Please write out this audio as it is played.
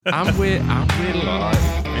And we're live.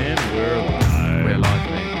 And we're live. We're live,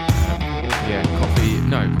 mate. Yeah, coffee.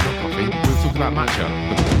 No, not coffee. We'll talk about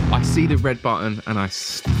matcha. I see the red button and I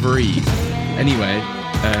freeze. Anyway,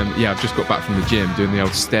 yeah, I've just got back from the gym doing the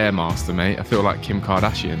old Stairmaster, mate. I feel like Kim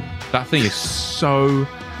Kardashian. That thing is so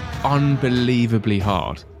unbelievably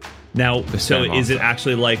hard. Now, so is it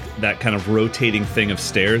actually like that kind of rotating thing of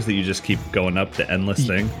stairs that you just keep going up the endless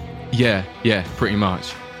thing? Yeah, pretty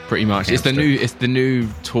much. Hamster. It's the new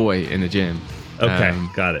toy in the gym. Okay,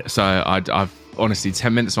 got it. So I've honestly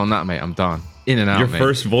 10 minutes on that, mate. I'm done. In and out. Your mate.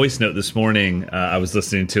 first voice note this morning, I was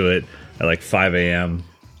listening to it at like 5 a.m.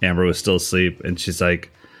 Amber was still asleep, and she's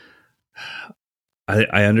like,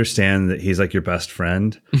 I understand that he's like your best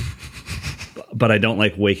friend, but I don't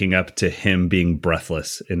like waking up to him being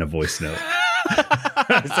breathless in a voice note.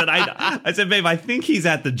 I said, babe, I think he's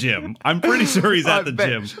at the gym. I'm pretty sure he's at the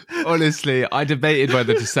gym. Honestly, I debated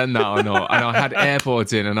whether to send that or not, and I had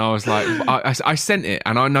AirPods in, and I was like, I sent it,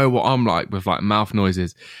 and I know what I'm like with like mouth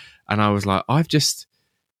noises, and I was like, I've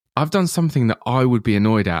done something that I would be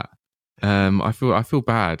annoyed at. I feel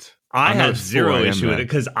bad. I have zero issue with it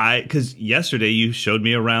because yesterday you showed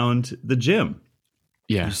me around the gym.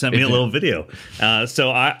 Yeah, you sent me a little video,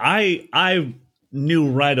 so I knew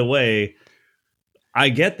right away. I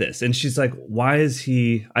get this. And she's like, why is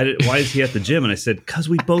he at the gym? And I said, because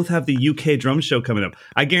we both have the UK drum show coming up.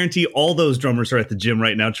 I guarantee all those drummers are at the gym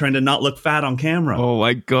right now trying to not look fat on camera. Oh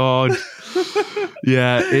my God.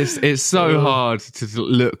 Yeah, it's so hard to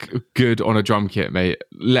look good on a drum kit, mate,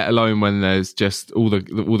 let alone when there's just all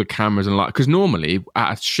the cameras and like, because normally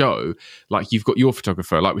at a show, like you've got your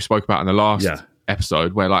photographer, like we spoke about in the last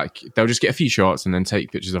episode, where like they'll just get a few shots and then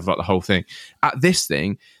take pictures of like the whole thing. At this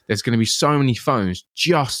thing, there's going to be so many phones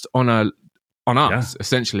just on us,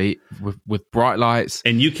 essentially, with bright lights,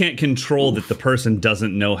 and you can't control that the person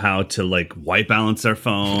doesn't know how to like white balance their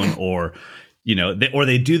phone, or you know,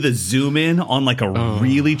 they do the zoom in on like a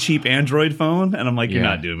really cheap Android phone, and I'm like, you're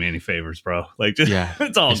not doing me any favors, bro. Like, just,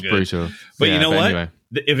 it's all good. Brutal. But you know what? Anyway,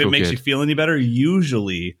 if it makes you feel any better,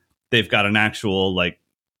 usually they've got an actual like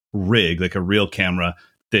rig, like a real camera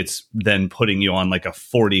that's then putting you on like a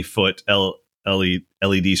 40-foot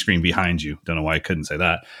LED screen behind you. Don't know why I couldn't say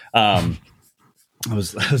that. I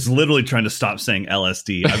was literally trying to stop saying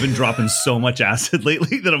LSD. I've been dropping so much acid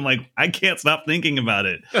lately that I'm like, I can't stop thinking about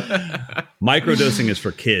it. Microdosing is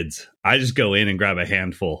for kids. I just go in and grab a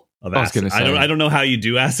handful of acid. I don't know how you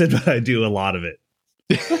do acid, but I do a lot of it.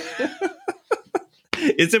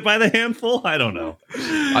 Is it by the handful? I don't know.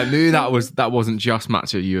 I knew that wasn't just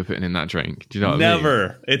matcha you were putting in that drink. Do you know what I mean?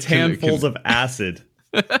 Never. It's handfuls of acid.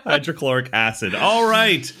 Hydrochloric acid. All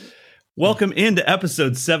right. Welcome into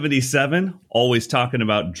episode 77. Always talking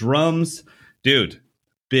about drums. Dude,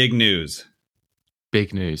 big news.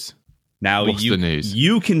 Big news. Now, what's the news?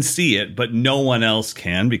 You can see it, but no one else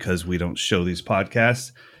can because we don't show these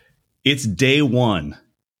podcasts. It's day one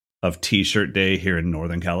of T-shirt day here in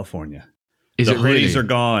Northern California. Is the it hoodies really? are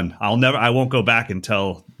gone. I won't go back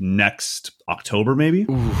until next October, maybe.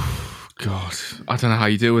 Ooh, God, I don't know how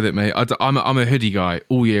you deal with it, mate. I'm a hoodie guy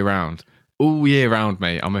all year round. All year round,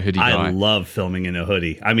 mate. I'm a hoodie guy. I love filming in a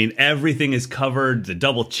hoodie. I mean, everything is covered. The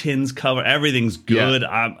double chin's covered. Everything's good.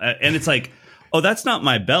 Yeah. And it's like, oh, that's not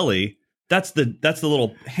my belly. That's the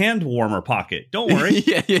little hand warmer pocket. Don't worry.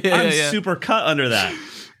 I'm super cut under that.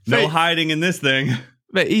 No hiding in this thing.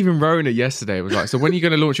 But even Rona yesterday was like, so when are you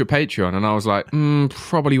going to launch your Patreon? And I was like,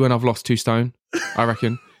 probably when I've lost 2 stone, I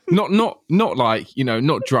reckon. Not like, you know,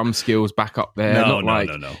 not drum skills back up there.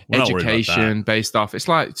 No. Education based stuff. It's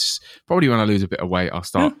like probably when I lose a bit of weight, I'll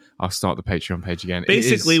start the Patreon page again.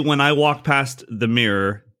 Basically, when I walk past the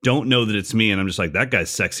mirror, don't know that it's me, and I'm just like, that guy's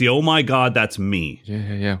sexy. Oh my God, that's me.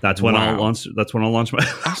 Yeah. That's when I'll launch my.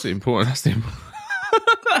 That's important.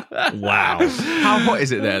 Wow. How hot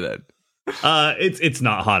is it there then? It's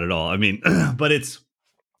not hot at all. I mean, but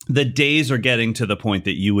the days are getting to the point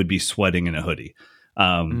that you would be sweating in a hoodie.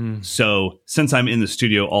 So since I'm in the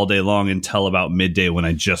studio all day long until about midday when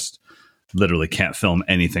I just literally can't film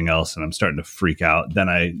anything else and I'm starting to freak out, then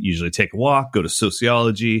I usually take a walk, go to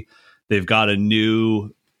Sociology. They've got a new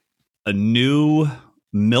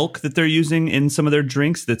milk that they're using in some of their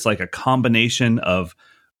drinks that's like a combination of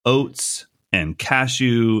oats and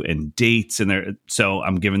cashew and dates so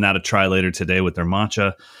I'm giving that a try later today with their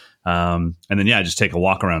matcha. And then I just take a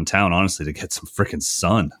walk around town, honestly, to get some freaking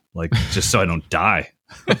sun, like just so I don't die.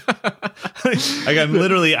 Like I'm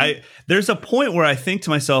literally, there's a point where I think to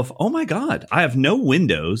myself, oh my God, I have no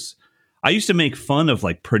windows. I used to make fun of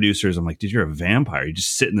like producers. I'm like, dude, you're a vampire. You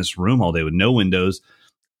just sit in this room all day with no windows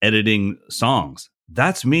editing songs.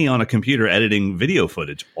 that's me on a computer editing video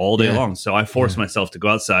footage all day Yeah. long. So I force myself to go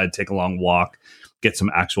outside, take a long walk, get some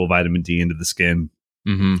actual vitamin D into the skin.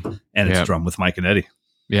 Mm-hmm. And it's Drum with Mike and Eddie.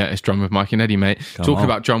 Yeah, it's Drum with Mike and Eddie, mate. Talking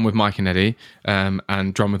about Drum with Mike and Eddie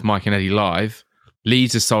and Drum with Mike and Eddie live.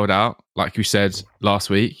 Leeds is sold out, like you said last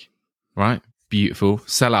week, right? Beautiful.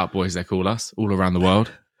 Sellout boys, they call us, all around the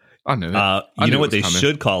world. I knew it. You know what they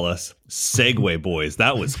should call us? Segway boys.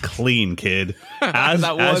 That was clean, kid.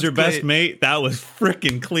 As your best mate, that was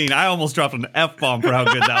freaking clean. I almost dropped an F-bomb for how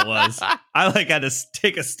good that was. I had to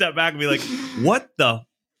take a step back and be like, what the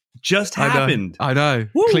just happened? I know.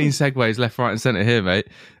 Woo. Clean segues left, right, and centre here, mate.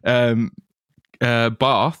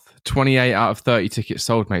 Bath, 28 out of 30 tickets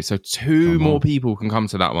sold, mate. So two more people can come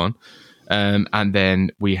to that one. And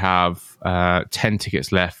then we have 10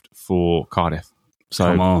 tickets left for Cardiff. So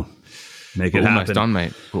come on, make it happen. Almost done,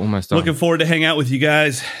 mate. We're almost done. Looking forward to hang out with you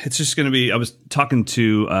guys. It's just going to be. I was talking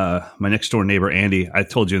to my next door neighbor Andy. I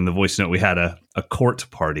told you in the voice note we had a court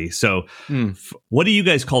party. So, what do you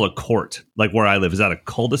guys call a court? Like where I live, is that a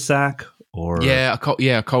cul-de-sac or a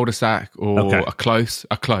cul-de-sac or a close?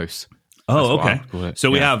 Oh, okay. So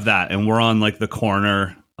we have that, and we're on like the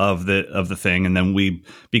corner of the thing, and then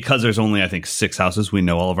because there's only I think 6 houses, we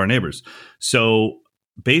know all of our neighbors. So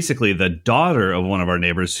basically the daughter of one of our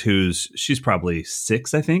neighbors she's probably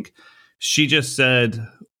 6, I think, she just said,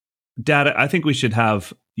 Dad, I think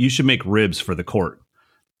you should make ribs for the court.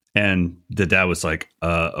 And the dad was like,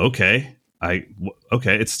 okay,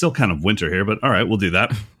 it's still kind of winter here, but all right, we'll do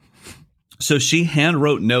that. So she hand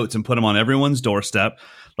wrote notes and put them on everyone's doorstep,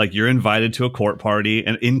 like you're invited to a court party,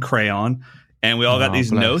 and in crayon. And we all got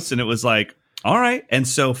these notes, and it was like, all right. And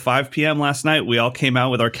so 5 p.m. last night, we all came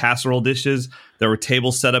out with our casserole dishes. There were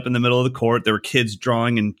tables set up in the middle of the court. There were kids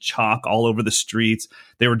drawing in chalk all over the streets.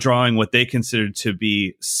 They were drawing what they considered to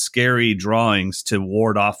be scary drawings to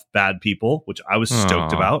ward off bad people, which I was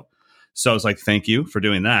stoked about. So I was like, thank you for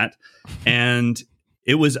doing that. And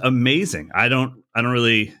it was amazing. I don't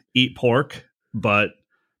really eat pork, but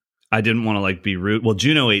I didn't want to like be rude. Well,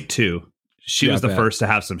 Juno ate too. She was the first to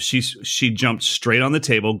have some. She jumped straight on the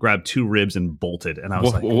table, grabbed 2 ribs, and bolted. And I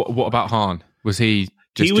was what about Han? Was he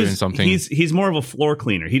doing something? He's more of a floor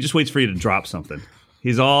cleaner. He just waits for you to drop something.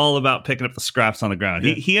 He's all about picking up the scraps on the ground.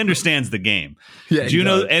 He understands the game. Yeah,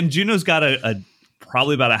 Juno's got a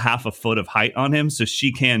probably about a half a foot of height on him, so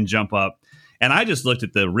she can jump up. And I just looked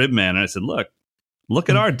at the rib man and I said, look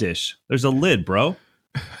at our dish. There's a lid, bro.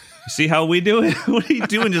 You see how we do it? What are you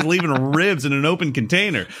doing just leaving ribs in an open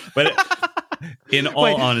container? But in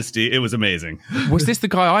all honesty, it was amazing. Was this the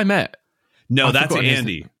guy I met? No, that's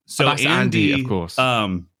Andy. So that's Andy, of course.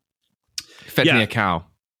 Fed me a cow.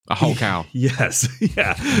 A whole cow. Yes.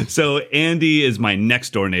 Yeah. So Andy is my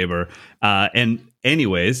next door neighbor. And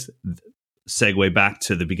anyways, segue back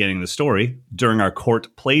to the beginning of the story. During our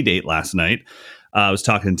court play date last night, I was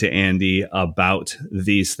talking to Andy about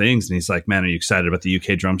these things, and he's like, man, are you excited about the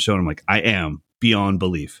UK drum show? And I'm like, I am, beyond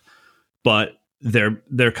belief. But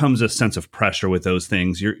there comes a sense of pressure with those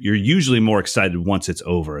things. You're usually more excited once it's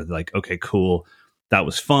over. Like, okay, cool. That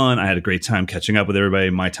was fun. I had a great time catching up with everybody.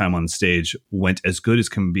 My time on stage went as good as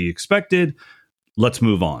can be expected. Let's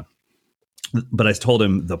move on. But I told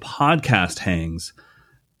him the podcast hangs.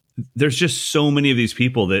 There's just so many of these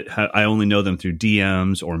people that I only know them through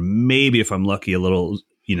DMs, or maybe if I'm lucky, a little,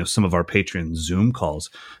 some of our Patreon Zoom calls.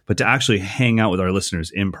 But to actually hang out with our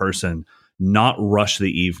listeners in person, not rush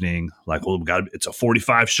the evening, like, well, it's a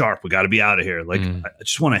 45 sharp. We got to be out of here. Like, I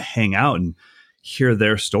just want to hang out and hear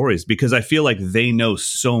their stories, because I feel like they know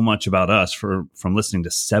so much about us from listening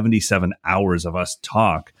to 77 hours of us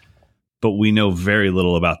talk, but we know very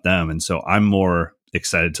little about them. And so I'm more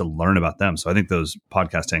excited to learn about them. So I think those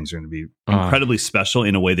podcast hangs are going to be incredibly special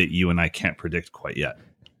in a way that you and I can't predict quite yet.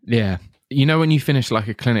 Yeah. When you finish like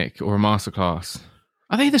a clinic or a masterclass,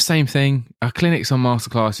 are they the same thing? Are clinics or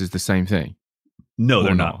masterclasses the same thing? No,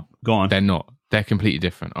 they're not. Go on. They're not. They're completely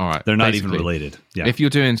different. All right. They're not even related. Yeah. If you're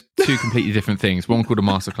doing 2 completely different things, one called a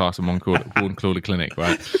masterclass and one called a clinic,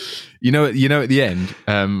 right? At the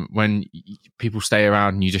end, when people stay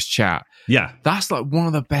around and you just chat. Yeah. That's like one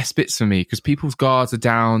of the best bits for me, because people's guards are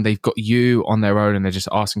down. They've got you on their own and they're just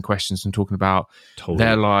asking questions and talking about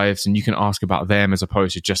their lives, and you can ask about them as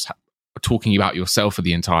opposed to just talking about yourself for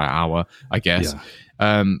the entire hour, I guess.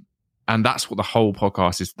 Yeah. And that's what the whole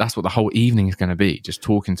podcast is. That's what the whole evening is going to be. Just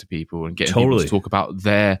talking to people and getting people to talk about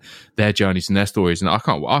their journeys and their stories. And I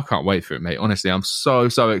can't wait for it, mate. Honestly, I'm so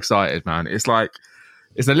excited, man. It's like,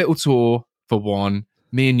 it's a little tour for one,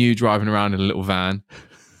 me and you driving around in a little van.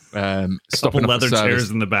 Couple leather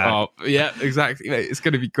chairs in the back. Oh, yeah, exactly. It's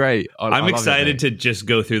going to be great. I'm excited to just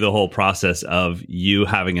go through the whole process of you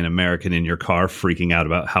having an American in your car freaking out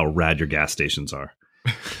about how rad your gas stations are,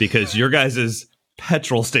 because your guys's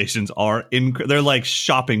petrol stations are they're like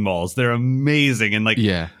shopping malls. They're amazing. And like,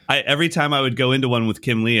 every time I would go into one with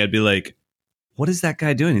Kim Lee, I'd be like, what is that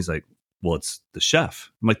guy doing? He's like, well, it's the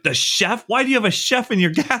chef. I'm like, the chef? Why do you have a chef in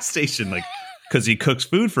your gas station? Like, because he cooks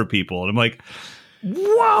food for people. And I'm like,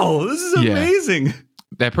 wow, this is amazing.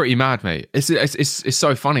 They're pretty mad, mate. It's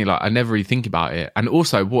so funny. Like, I never really think about it. And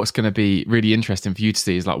also, what's going to be really interesting for you to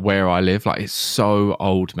see is like where I live. Like, it's so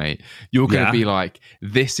old, mate. You're going to be like,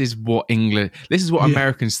 this is what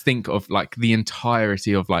Americans think of, like the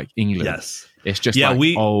entirety of like England. Yes, it's just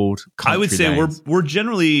like old country I would say lanes. we're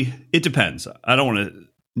generally. It depends. I don't want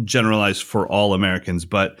to generalize for all Americans,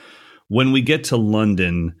 but when we get to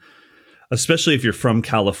London, especially if you're from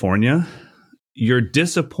California, you're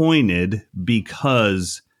disappointed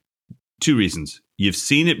because two reasons. You've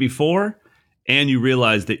seen it before and you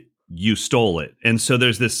realize that you stole it. And so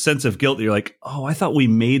there's this sense of guilt that you're like, oh, I thought we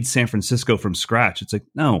made San Francisco from scratch. It's like,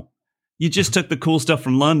 no, you just took the cool stuff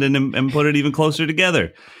from London and put it even closer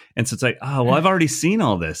together. And so it's like, oh, well, I've already seen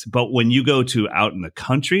all this. But when you go to out in the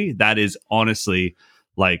country, that is honestly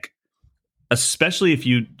like, especially if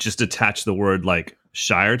you just attach the word like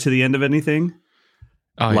Shire to the end of anything,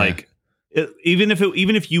 even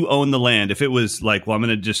if you own the land, if it was like, well,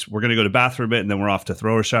 we're gonna go to Bath for a bit and then we're off to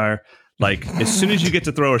Throwershire. Like, as soon as you get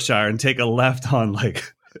to Throwershire and take a left on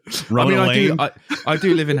like Rona Lane. I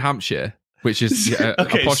do live in Hampshire, which is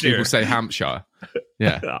people say Hampshire.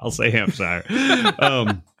 Yeah, I'll say Hampshire.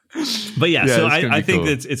 But so I think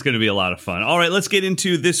that it's going to be a lot of fun. All right, let's get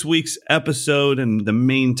into this week's episode and the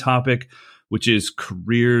main topic, which is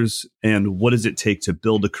careers and what does it take to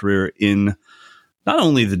build a career in not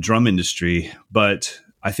only the drum industry, but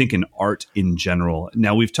I think in art in general.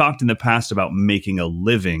 Now, we've talked in the past about making a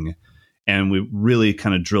living, and we really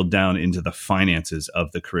kind of drilled down into the finances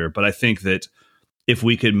of the career. But I think that if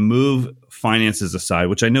we could move finances aside,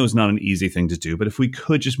 which I know is not an easy thing to do, but if we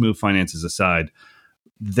could just move finances aside,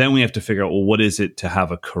 then we have to figure out, well, what is it to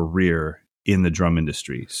have a career in the drum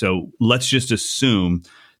industry? So let's just assume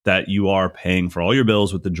that you are paying for all your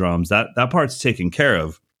bills with the drums. That part's taken care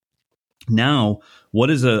of. Now,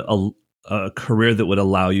 what is a career that would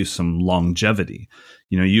allow you some longevity?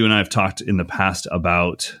 You know, you and I have talked in the past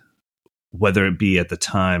about whether it be at the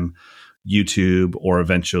time YouTube or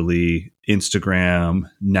eventually Instagram,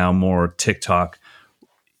 now more TikTok.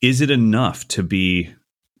 Is it enough to be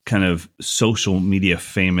kind of social media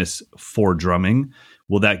famous for drumming?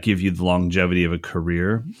 Will that give you the longevity of a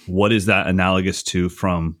career? What is that analogous to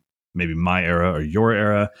from maybe my era or your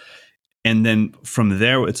era? And then from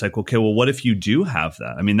there, it's like, okay, well, what if you do have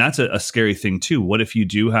that? I mean, that's a scary thing too. What if you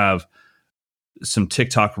do have some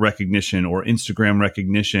TikTok recognition or Instagram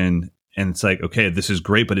recognition, and it's like, okay, this is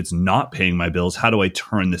great, but it's not paying my bills. How do I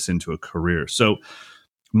turn this into a career? So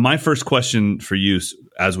my first question for you,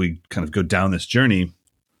 as we kind of go down this journey,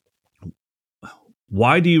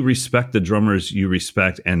 why do you respect the drummers you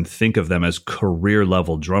respect and think of them as career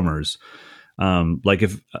level drummers? Like,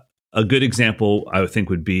 if a good example I would think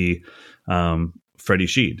would be Freddie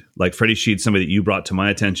Sheed. Like, Freddie Sheed's somebody that you brought to my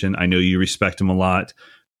attention. I know you respect him a lot,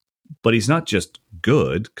 but he's not just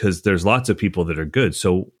good, because there's lots of people that are good.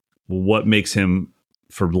 So what makes him,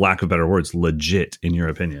 for lack of better words, legit in your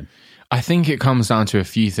opinion? I think it comes down to a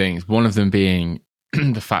few things. One of them being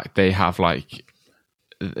the fact they have like,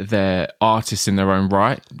 they're artists in their own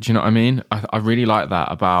right. Do you know what I mean? I really like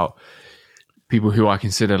that about people who I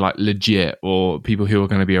consider like legit, or people who are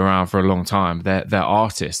going to be around for a long time. They're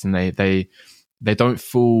artists, and they don't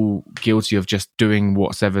feel guilty of just doing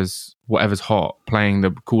whatever's hot, playing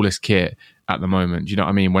the coolest kit at the moment. Do you know what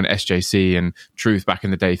I mean? When SJC and Truth back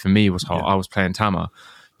in the day for me was hot, I was playing Tama.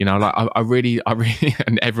 You know, like I really,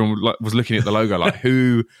 and everyone was looking at the logo like,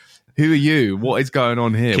 who are you? What is going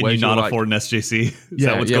on here? Can where's you not your, afford an SJC? Is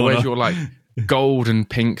that what's going where's on? your like gold and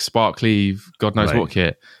pink sparkly, God knows what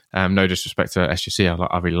kit? No disrespect to SJC,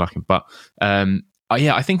 I really like him, but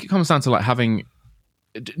I think it comes down to like having,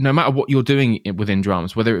 no matter what you're doing within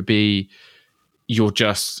drums, whether it be you're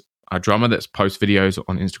just a drummer that's posts videos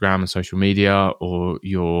on Instagram and social media, or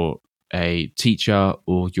you're a teacher,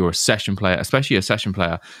 or you're a session player, especially a session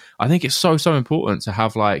player, I think it's so important to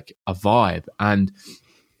have like a vibe and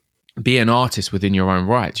be an artist within your own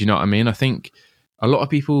right. Do you know what I mean? I think a lot of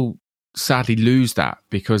people sadly lose that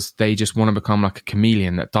because they just want to become like a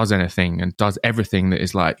chameleon that does anything and does everything that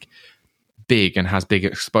is like big and has big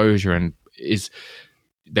exposure, and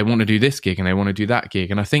they want to do this gig and they want to do that gig.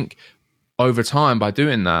 And I think over time, by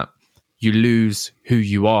doing that, you lose who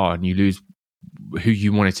you are and you lose who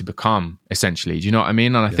you wanted to become, essentially. Do you know what I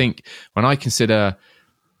mean? And I think when I consider,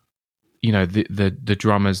 the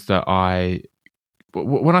drummers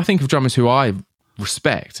when I think of drummers who I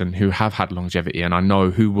respect and who have had longevity, and I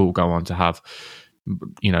know who will go on to have,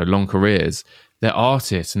 long careers, they're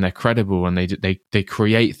artists and they're credible and they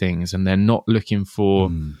create things and they're not looking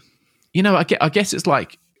for, I guess it's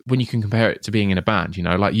like when you can compare it to being in a band,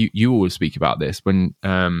 like you always speak about this when,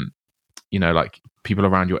 like people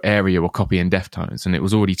around your area were copying Deftones and it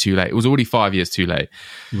was already too late. It was already 5 years too late.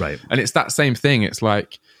 Right. And it's that same thing. It's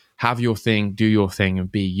like, have your thing, do your thing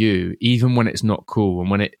and be you, even when it's not cool.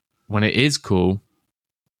 And when it is cool,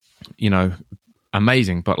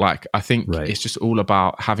 amazing. But like, I think it's just all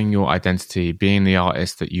about having your identity, being the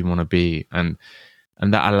artist that you want to be. And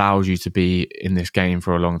that allows you to be in this game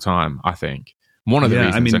for a long time, I think. One of the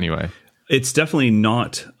reasons anyway. It's definitely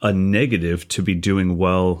not a negative to be doing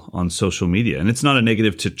well on social media. And it's not a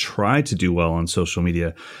negative to try to do well on social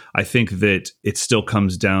media. I think that it still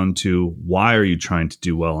comes down to, why are you trying to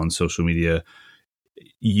do well on social media?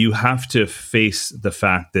 You have to face the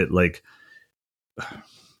fact that, like,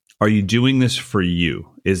 are you doing this for you?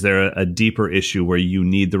 Is there a deeper issue where you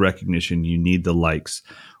need the recognition, you need the likes?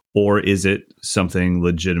 Or is it something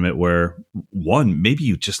legitimate where, one, maybe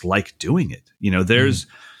you just like doing it?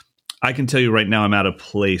 I can tell you right now, I'm at a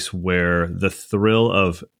place where the thrill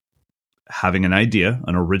of having an idea,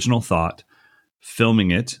 an original thought, filming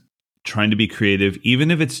it, trying to be creative, even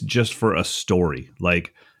if it's just for a story,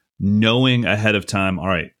 like knowing ahead of time, all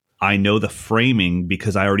right, I know the framing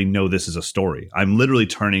because I already know this is a story. I'm literally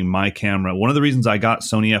turning my camera. One of the reasons I got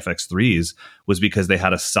Sony FX3s was because they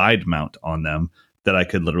had a side mount on them that I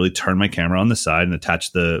could literally turn my camera on the side and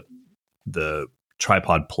attach the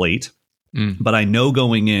tripod plate. But I know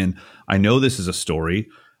going in, I know this is a story.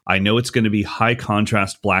 I know it's going to be high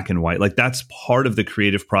contrast, black and white. Like, that's part of the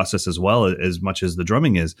creative process as well, as much as the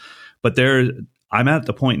drumming is. But I'm at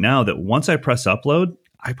the point now that once I press upload,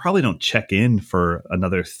 I probably don't check in for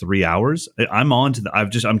another 3 hours.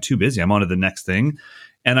 I'm too busy. I'm on to the next thing.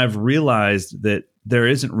 And I've realized that there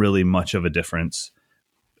isn't really much of a difference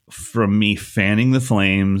from me fanning the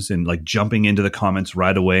flames and like jumping into the comments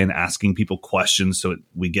right away and asking people questions so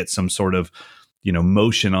we get some sort of,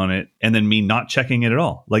 motion on it, and then me not checking it at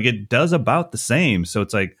all. Like, it does about the same. So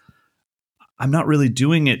it's like, I'm not really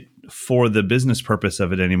doing it for the business purpose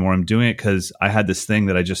of it anymore. I'm doing it because I had this thing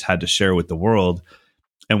that I just had to share with the world.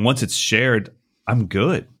 And once it's shared, I'm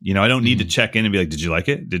good. I don't need to check in and be like, did you like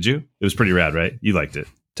it? Did you? It was pretty rad, right? You liked it.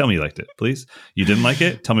 Tell me you liked it, please. You didn't like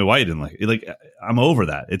it? Tell me why you didn't like it. Like, I'm over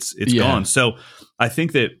that. It's gone. So I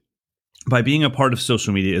think that by being a part of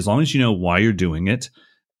social media, as long as you know why you're doing it,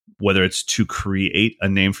 whether it's to create a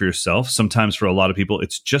name for yourself, sometimes for a lot of people,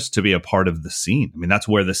 it's just to be a part of the scene. I mean, that's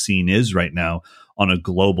where the scene is right now on a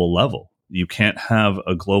global level. You can't have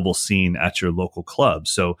a global scene at your local club.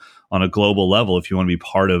 So on a global level, if you want to be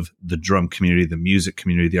part of the drum community, the music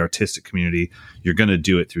community, the artistic community, you're going to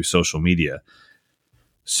do it through social media.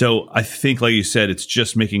 So I think, like you said, it's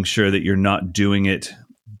just making sure that you're not doing it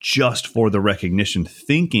just for the recognition,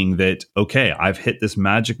 thinking that, okay, I've hit this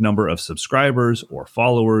magic number of subscribers or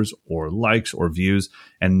followers or likes or views,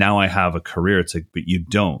 and now I have a career. It's like, but you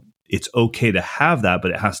don't. It's okay to have that, but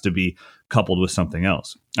it has to be coupled with something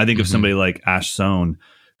else. I think of somebody like Ash Sohn,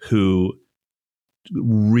 who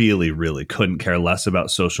really, really couldn't care less about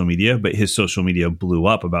social media, but his social media blew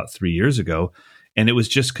up about 3 years ago. And it was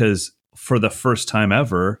just because, for the first time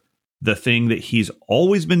ever, the thing that he's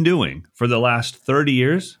always been doing for the last 30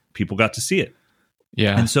 years, people got to see it.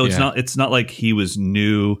 Yeah. And so it's not like he was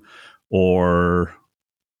new, or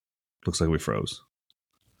looks like we froze.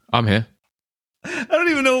 I'm here. I don't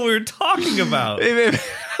even know what we were talking about. Freaking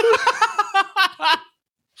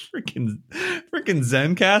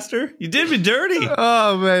Zencaster. You did me dirty.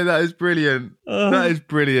 Oh man, that is brilliant. That is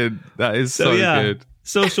brilliant. That is so good.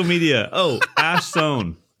 Social media. Oh, Ash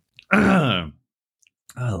Sohn.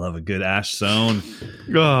 I love a good Ash Sohn.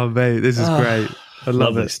 Oh, mate, this is great. I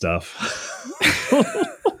love Lovely it. stuff.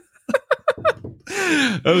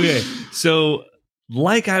 Okay, so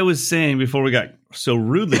like I was saying before we got so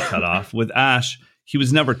rudely cut off, with Ash, he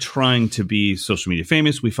was never trying to be social media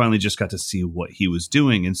famous. We finally just got to see what he was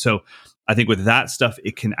doing. And so I think with that stuff,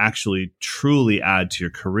 it can actually truly add to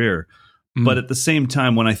your career. But at the same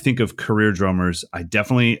time, when I think of career drummers, I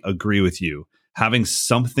definitely agree with you. Having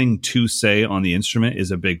something to say on the instrument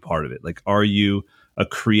is a big part of it. Like, are you a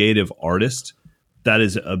creative artist? That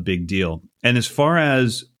is a big deal. And as far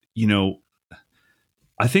as,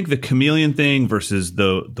 I think the chameleon thing versus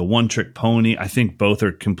the one trick pony, I think both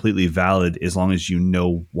are completely valid as long as you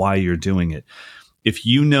know why you're doing it. if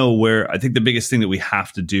you know where, I think the biggest thing that we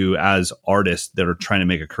have to do as artists that are trying to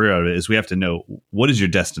make a career out of it is we have to know, what is your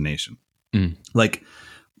destination? Like,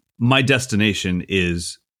 my destination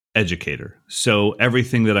is educator. So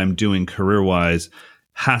everything that I'm doing career-wise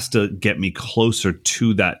has to get me closer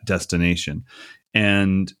to that destination.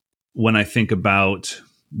 And when I think about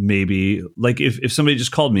maybe, like, if somebody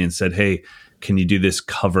just called me and said, hey, can you do this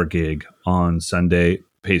cover gig on Sunday,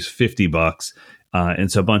 pays $50, and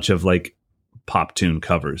it's a bunch of like pop tune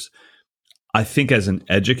covers. I think as an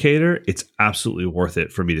educator, it's absolutely worth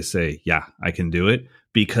it for me to say, yeah, I can do it.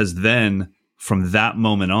 Because then from that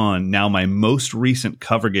moment on, now my most recent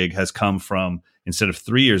cover gig has come from, instead of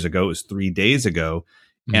 3 years ago, it was 3 days ago.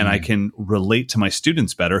 And I can relate to my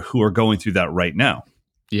students better who are going through that right now.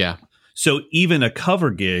 Yeah. So even a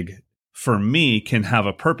cover gig for me can have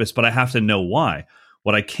a purpose, but I have to know why.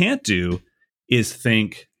 What I can't do is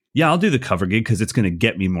think, yeah, I'll do the cover gig because it's going to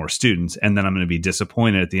get me more students. And then I'm going to be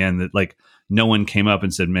disappointed at the end that, like, no one came up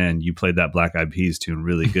and said, man, you played that Black Eyed Peas tune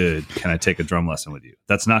really good. Can I take a drum lesson with you?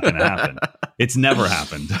 That's not going to happen. It's never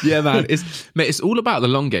happened. Yeah, man. It's all about the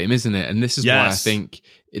long game, isn't it? And this is why I think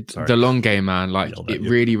the long game, man, like, it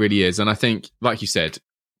really, really is. And I think, like you said,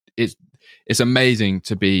 it's amazing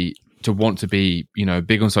to want to be, you know,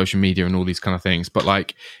 big on social media and all these kind of things. But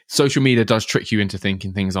like, social media does trick you into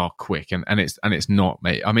thinking things are quick, and it's not,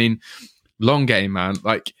 mate. I mean, long game, man.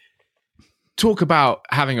 Like, talk about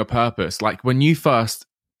having a purpose. Like, when you first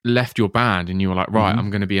left your band and you were like, right,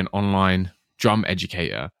 I'm going to be an online drum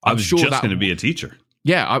educator. I was just going to be a teacher.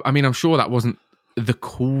 Yeah. I mean, I'm sure that wasn't the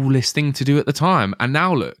coolest thing to do at the time. And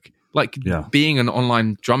now look, like, being an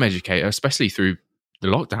online drum educator, especially through the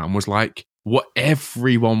lockdown, was like what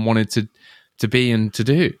everyone wanted to be and to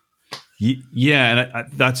do. Yeah,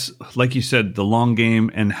 and that's, like you said, the long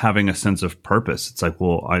game and having a sense of purpose. It's like,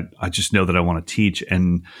 well, I just know that I want to teach.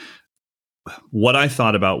 And what I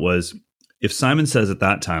thought about was, if Simon Says at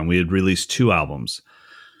that time, we had released 2 albums.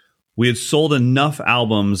 We had sold enough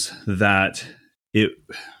albums that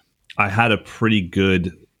I had a pretty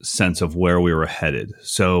good sense of where we were headed.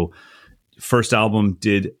 So first album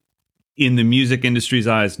did, in the music industry's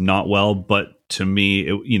eyes, not well, but to me,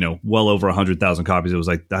 well over 100,000 copies. It was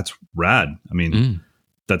like, that's rad. I mean,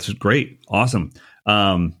 that's great. Awesome.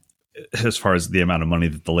 As far as the amount of money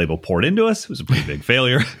that the label poured into us, it was a pretty big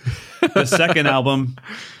failure. The second album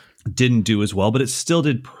didn't do as well, but it still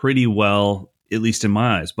did pretty well, at least in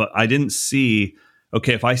my eyes. But I didn't see,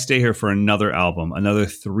 okay, if I stay here for another album, another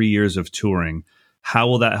 3 years of touring, how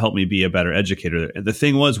will that help me be a better educator? The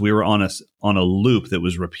thing was, we were on a loop that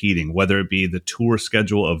was repeating, whether it be the tour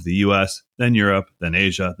schedule of the US, then Europe, then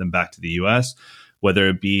Asia, then back to the US, whether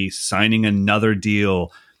it be signing another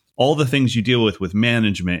deal, all the things you deal with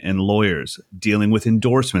management and lawyers, dealing with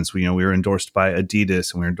endorsements. We were endorsed by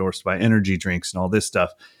Adidas and we were endorsed by energy drinks and all this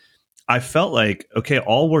stuff. I felt like, okay,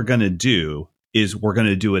 all we're going to do is we're going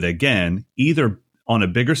to do it again, either on a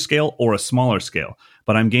bigger scale or a smaller scale,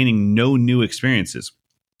 but I'm gaining no new experiences.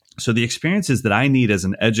 So the experiences that I need as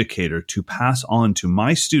an educator to pass on to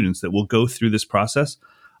my students that will go through this process,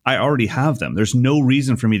 I already have them. There's no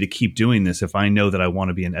reason for me to keep doing this if I know that I want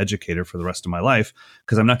to be an educator for the rest of my life,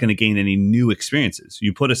 because I'm not going to gain any new experiences.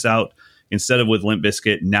 You put us out, instead of with Limp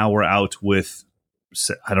Bizkit, now we're out with,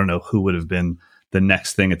 I don't know who would have been the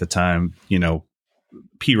next thing at the time,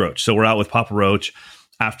 P. Roach. So we're out with Papa Roach.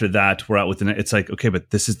 After that, we're out with it's like, okay,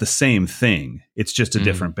 but this is the same thing. It's just a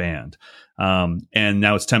different band. And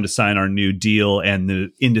now it's time to sign our new deal, and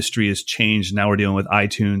the industry has changed. Now we're dealing with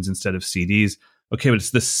iTunes instead of CDs. Okay, but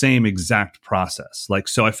it's the same exact process. Like,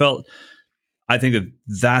 so I think that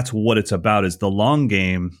that's what it's about, is the long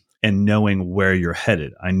game and knowing where you're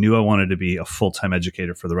headed. I knew I wanted to be a full-time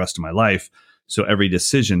educator for the rest of my life. So every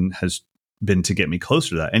decision has been to get me closer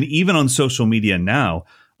to that. And even on social media now,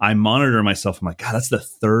 I monitor myself. I'm like, God, that's the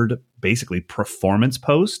third basically performance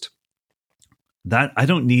post. That I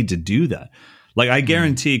don't need to do that. Like, I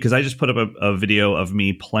guarantee, because I just put up a video of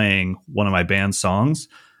me playing one of my band songs.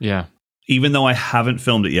 Yeah. Even though I haven't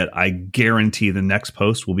filmed it yet, I guarantee the next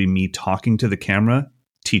post will be me talking to the camera,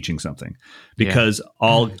 teaching something, because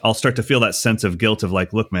I'll start to feel that sense of guilt of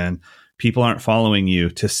like, look, man, people aren't following you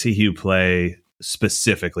to see you play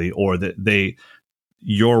specifically, or that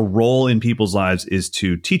your role in people's lives is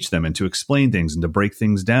to teach them and to explain things and to break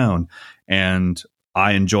things down. And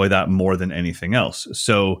I enjoy that more than anything else.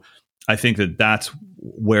 So I think that that's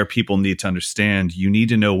where people need to understand. You need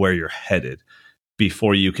to know where you're headed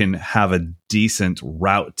before you can have a decent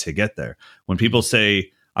route to get there. When people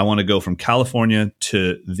say, I want to go from California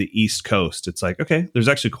to the East Coast, it's like, okay, there's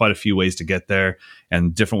actually quite a few ways to get there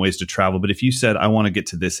and different ways to travel. But if you said, I want to get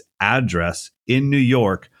to this address in New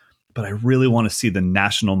York but I really want to see the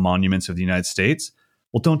national monuments of the United States.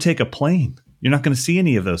 Well, don't take a plane. You're not going to see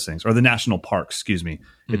any of those things, or the national parks, excuse me.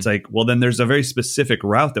 It's like, well, then there's a very specific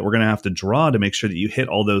route that we're going to have to draw to make sure that you hit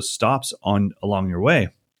all those stops along your way.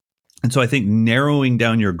 And so I think narrowing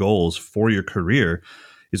down your goals for your career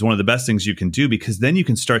is one of the best things you can do, because then you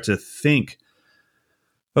can start to think,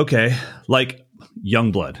 okay, like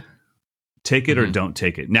Youngblood, take it or don't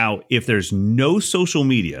take it. Now, if there's no social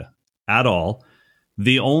media at all,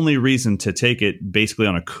 the only reason to take it basically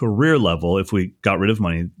on a career level, if we got rid of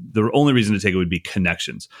money, the only reason to take it would be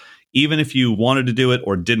connections. Even if you wanted to do it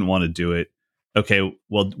or didn't want to do it, okay,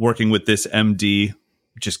 well, working with this MD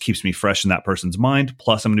just keeps me fresh in that person's mind.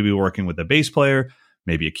 Plus, I'm going to be working with a bass player,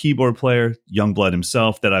 maybe a keyboard player, Youngblood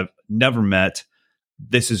himself that I've never met.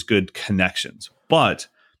 This is good connections. But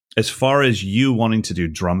as far as you wanting to do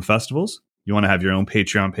drum festivals, you want to have your own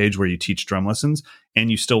Patreon page where you teach drum lessons, and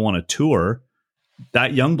you still want to tour,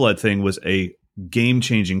 that Youngblood thing was a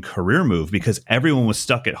game-changing career move, because everyone was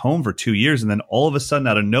stuck at home for 2 years, and then all of a sudden,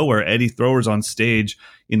 out of nowhere, Eddie Thrower's on stage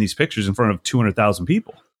in these pictures in front of 200,000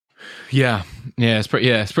 people. It's pretty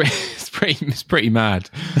mad.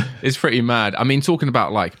 It's pretty mad. I mean, talking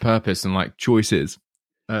about like purpose and like choices,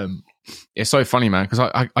 it's so funny, man, because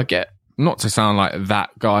I get, not to sound like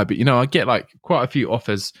that guy, but I get like quite a few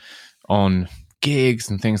offers on gigs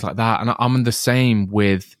and things like that, and I'm the same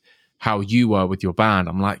with how you were with your band.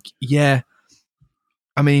 I'm like, yeah,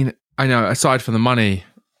 I mean, I know, aside from the money,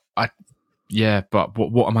 but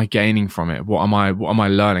what am I gaining from it? What am I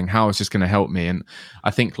learning? How is this going to help me? And I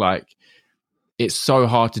think like it's so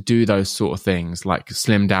hard to do those sort of things, like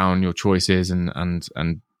slim down your choices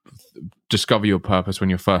and discover your purpose when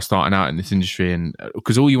you're first starting out in this industry, and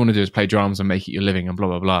because all you want to do is play drums and make it your living and blah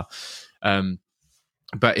blah blah.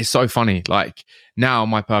 But it's so funny. Like now,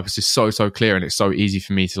 my purpose is so clear, and it's so easy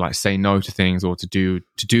for me to like say no to things or to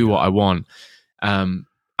do what I want. And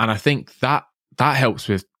I think that helps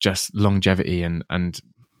with just longevity and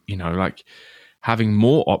like having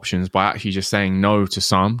more options by actually just saying no to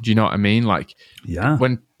some. Do you know what I mean? Like, yeah,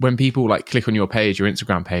 when people like click on your page, your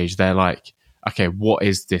Instagram page, they're like, okay, what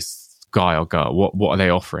is this guy or girl? What are they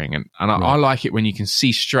offering? And I like it when you can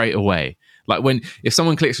see straight away. Like if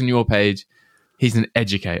someone clicks on your page, he's an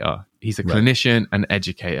educator. He's a clinician and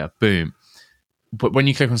educator. Boom. But when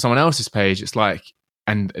you click on someone else's page, it's like,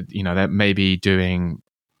 and they're maybe doing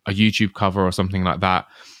a YouTube cover or something like that.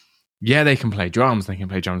 Yeah, they can play drums. They can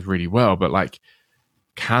play drums really well. But like,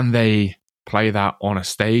 can they play that on a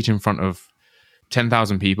stage in front of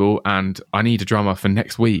 10,000 people? And I need a drummer for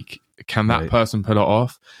next week. Can that person pull it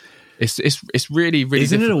off? It's really, really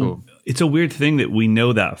difficult. It's a weird thing that we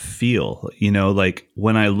know that feel. Like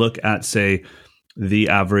when I look at, say, the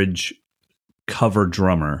average cover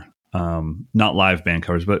drummer, not live band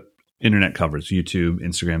covers, but internet covers, YouTube,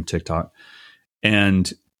 Instagram, TikTok.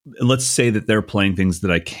 And let's say that they're playing things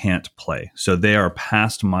that I can't play. So they are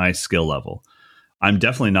past my skill level. I'm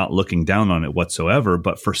definitely not looking down on it whatsoever,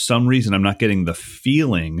 but for some reason, I'm not getting the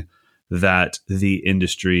feeling that the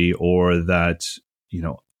industry or that,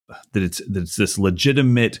 that it's this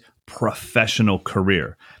legitimate professional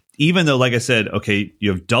career. Even though, like I said, okay, you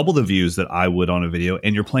have double the views that I would on a video,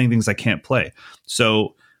 and you're playing things I can't play.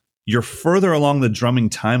 So you're further along the drumming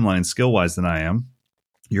timeline skill-wise than I am.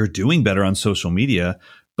 You're doing better on social media,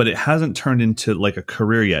 but it hasn't turned into like a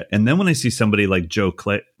career yet. And then when I see somebody like Joe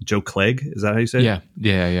Clegg, is that how you say it?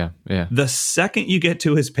 Yeah. The second you get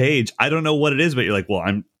to his page, I don't know what it is, but you're like,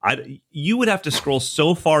 well, you would have to scroll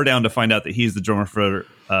so far down to find out that he's the drummer for,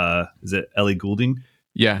 is it Ellie Goulding?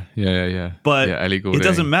 Yeah. But Ellie Goulding. It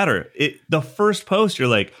doesn't matter. The first post, you're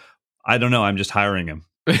like, I don't know, I'm just hiring him.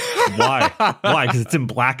 Why? Because it's in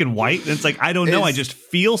black and white? And it's like, I don't know. I just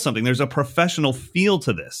feel something. There's a professional feel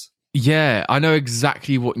to this. Yeah, I know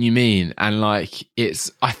exactly what you mean. And like,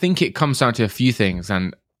 I think it comes down to a few things.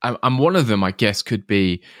 And one of them, I guess, could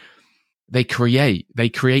be they create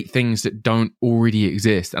things that don't already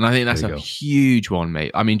exist. And I think that's a huge one,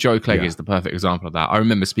 mate. I mean, Joe Clegg is the perfect example of that. I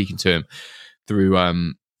remember speaking to him through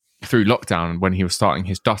lockdown when he was starting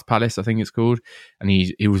his Dust Palace, I think it's called, and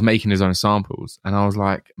he was making his own samples, and I was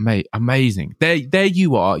like, mate, amazing. There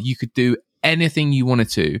you are. You could do anything you wanted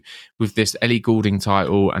to with this Ellie Goulding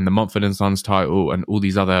title and the Mumford and Sons title and all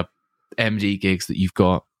these other MD gigs that you've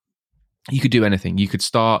got. You could do anything. You could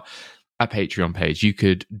start a Patreon page. You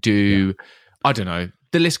could do, I don't know,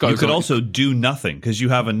 the list goes on. You could also do nothing because you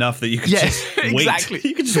have enough that you could just wait. Exactly.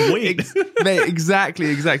 You could just wait. Mate,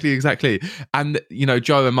 exactly. And,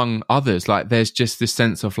 Joe, among others, like there's just this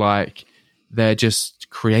sense of like, they're just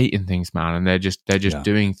creating things, man. And they're just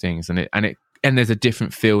doing things. And and there's a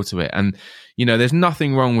different feel to it. And you know, there's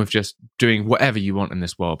nothing wrong with just doing whatever you want in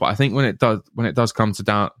this world, but I think when it does come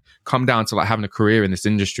down to like having a career in this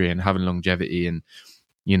industry and having longevity and,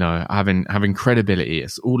 you know, having credibility,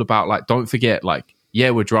 it's all about like, don't forget, like,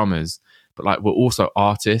 yeah, we're drummers, but like we're also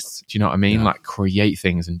artists. Do you know what I mean? Like create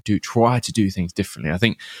things and try to do things differently. I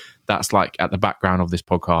think that's like at the background of this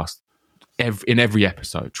podcast. In every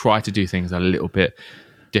episode, try to do things a little bit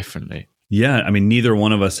differently. Yeah, I mean, neither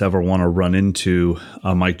one of us ever want to run into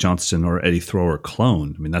a Mike Johnston or Eddie Thrower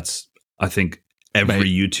clone. I mean, I think every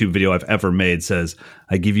YouTube video I've ever made says,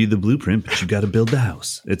 I give you the blueprint, but you got to build the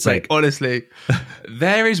house. It's like, honestly,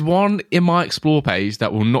 there is one in my Explore page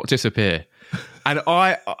that will not disappear. And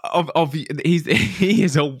he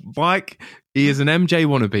is a Mike, he is an MJ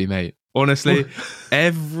wannabe, mate. Honestly,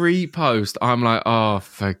 every post, I'm like, oh,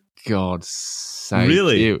 for God's sake.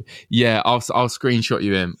 Really? Yeah, I'll screenshot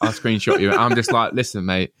you in. I'm just like, listen,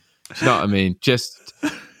 mate. Do you know what I mean? Just,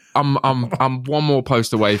 I'm one more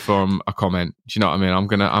post away from a comment. Do you know what I mean?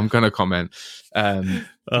 I'm gonna comment.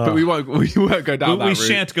 But we won't go down that route. We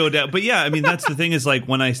shan't go down. But yeah, I mean, that's the thing is like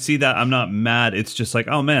when I see that, I'm not mad. It's just like,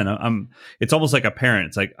 oh man, it's almost like a parent.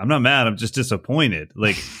 It's like, I'm not mad. I'm just disappointed.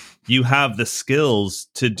 Like you have the skills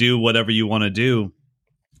to do whatever you want to do.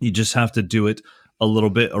 You just have to do it a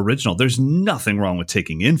little bit original. There's nothing wrong with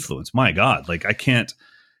taking influence. My God, like I can't,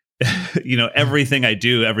 you know, everything I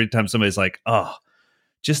do, every time somebody's like, oh,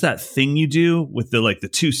 just that thing you do with the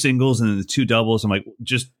 2 singles and then the 2 doubles. I'm like,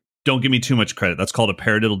 just don't give me too much credit. That's called a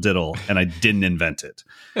paradiddle diddle, and I didn't invent it.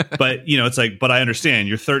 But, you know, it's like, but I understand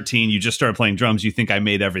you're 13, you just started playing drums, you think I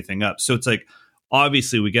made everything up. So it's like,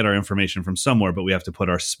 obviously we get our information from somewhere, but we have to put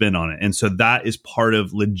our spin on it. And so that is part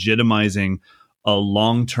of legitimizing a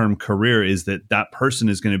long-term career, is that person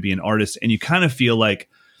is going to be an artist. And you kind of feel like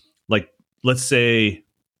let's say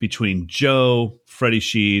between Joe, Freddie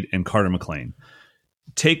Sheed, and Carter McLean,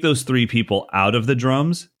 take those 3 people out of the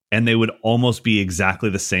drums and they would almost be exactly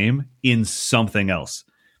the same in something else.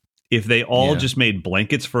 If they all just made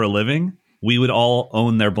blankets for a living, we would all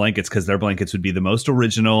own their blankets because their blankets would be the most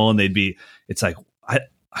original, and it's like, I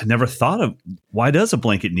never thought of, why does a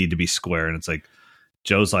blanket need to be square? And it's like,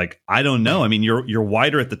 Joe's like, I don't know. I mean, you're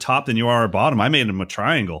wider at the top than you are at the bottom. I made him a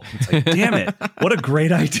triangle. It's like, damn it. What a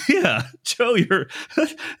great idea. Joe,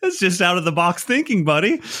 that's just out of the box thinking,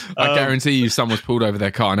 buddy. I guarantee you someone's pulled over their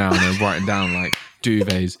car now and they're writing down like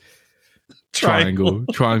duvets, triangle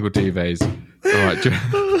duvets. All right.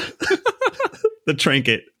 The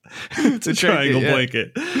trinket. It's a triangle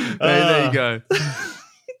blanket. There you go.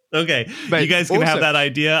 Okay. Mate, you guys can have that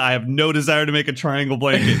idea. I have no desire to make a triangle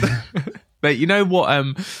blanket. But you know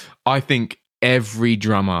what I think every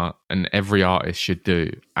drummer and every artist should do,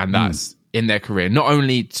 and that's in their career, not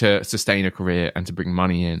only to sustain a career and to bring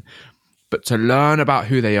money in, but to learn about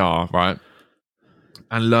who they are, right?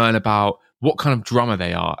 And learn about what kind of drummer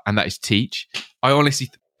they are, and that is teach. I honestly,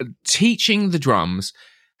 teaching the drums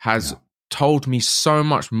has told me so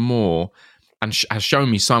much more and has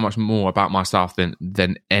shown me so much more about myself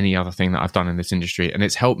than any other thing that I've done in this industry. And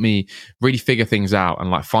it's helped me really figure things out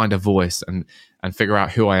and like find a voice and figure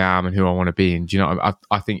out who I am and who I want to be. And, you know,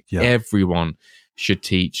 I think everyone should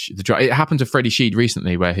teach the drum. It happened to Freddie Sheed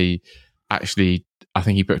recently where he actually, I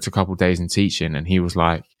think he booked a couple of days in teaching, and he was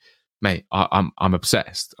like, mate, I'm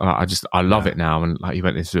obsessed. I love it now. And like he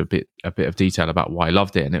went into a bit of detail about why I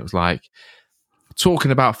loved it. And it was like,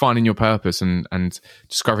 talking about finding your purpose and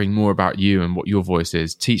discovering more about you and what your voice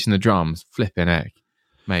is, teaching the drums, flipping heck.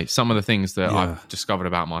 Mate, some of the things that I've discovered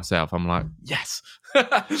about myself, I'm like, yes.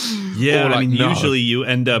 Yeah, like, I mean, usually you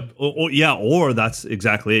end up, or that's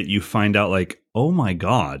exactly it. You find out like, oh my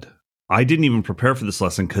God, I didn't even prepare for this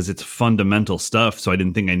lesson because it's fundamental stuff, so I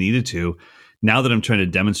didn't think I needed to. Now that I'm trying to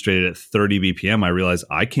demonstrate it at 30 BPM, I realize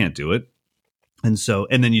I can't do it. And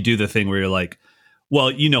then you do the thing where you're like, well,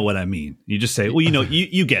 you know what I mean. You just say, well, you know,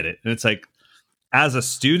 you get it. And it's like, as a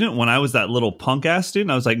student, when I was that little punk ass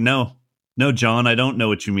student, I was like, no, John, I don't know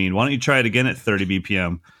what you mean. Why don't you try it again at 30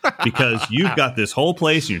 BPM? Because you've got this whole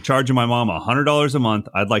place and you're charging my mom $100 a month.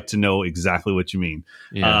 I'd like to know exactly what you mean.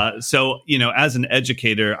 Yeah. So, you know, as an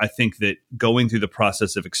educator, I think that going through the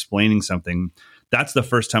process of explaining something, that's the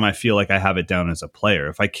first time I feel like I have it down as a player.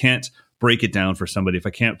 If I can't break it down for somebody, if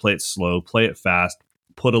I can't play it slow, play it fast,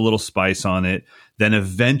 put a little spice on it, then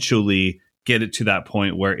eventually get it to that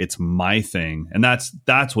point where it's my thing. And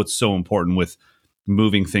that's what's so important with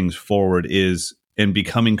moving things forward is, and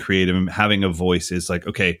becoming creative and having a voice is like,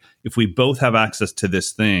 okay, if we both have access to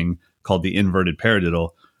this thing called the inverted paradiddle,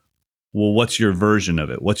 well, what's your version of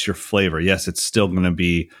it? What's your flavor? Yes, it's still going to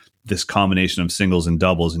be this combination of singles and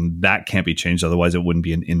doubles, and that can't be changed. Otherwise, it wouldn't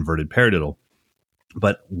be an inverted paradiddle.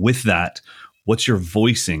 But with that, What's your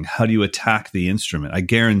voicing? How do you attack the instrument? I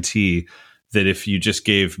guarantee that if you just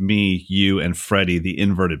gave me, you, and Freddie the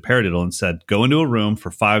inverted paradiddle and said, go into a room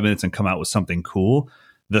for 5 minutes and come out with something cool,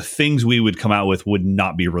 the things we would come out with would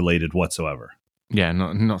not be related whatsoever. Yeah,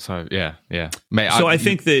 not so. Yeah. Mate, so I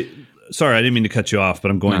think that, sorry, I didn't mean to cut you off,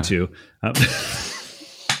 but I'm going to.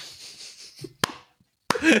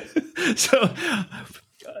 So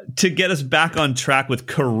to get us back on track with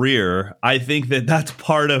career, I think that that's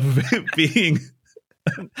part of being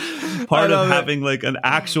part of having like an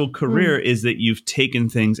actual career is that you've taken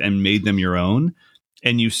things and made them your own,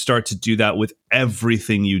 and you start to do that with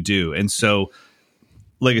everything you do. And so,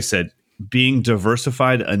 like I said, being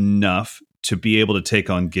diversified enough to be able to take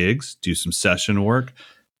on gigs, do some session work,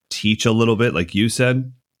 teach a little bit, like you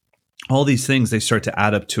said, all these things, they start to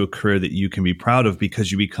add up to a career that you can be proud of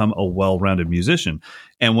because you become a well-rounded musician.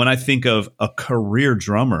 And when I think of a career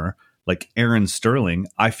drummer like Aaron Sterling,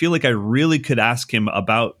 I feel like I really could ask him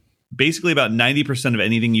about basically about 90% of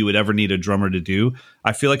anything you would ever need a drummer to do.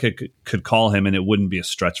 I feel like I could call him and it wouldn't be a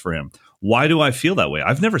stretch for him. Why do I feel that way?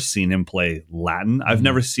 I've never seen him play Latin. I've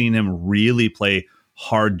never seen him really play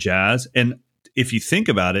hard jazz. And if you think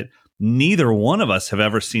about it, neither one of us have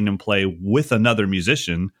ever seen him play with another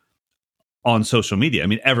musician on social media. I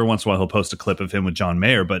mean, every once in a while he'll post a clip of him with John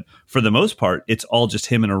Mayer, but for the most part, it's all just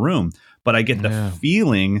him in a room. But I get the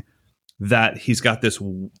feeling that he's got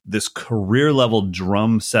this career level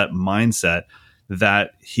drum set mindset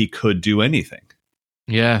that he could do anything.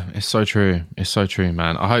 Yeah, it's so true. It's so true,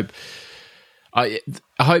 man. I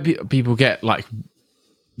hope people get like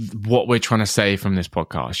what we're trying to say from this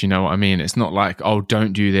podcast. You know what I mean? It's not like, oh,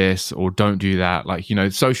 don't do this or don't do that. Like, you know,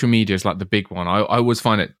 social media is like the big one. I always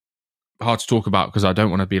find it hard to talk about because I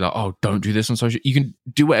don't want to be like, oh, don't do this on social. You can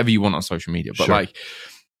do whatever you want on social media, but like,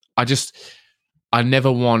 I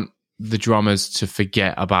never want the drummers to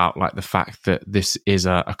forget about like the fact that this is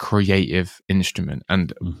a creative instrument.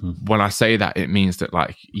 And when I say that, it means that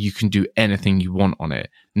like you can do anything you want on it,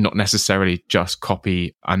 not necessarily just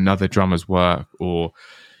copy another drummer's work or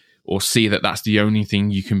see that that's the only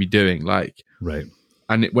thing you can be doing. Like, right.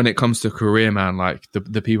 And when it comes to career, man, like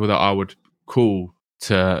the people that I would call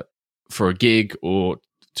for a gig or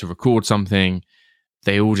to record something,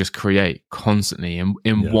 they all just create constantly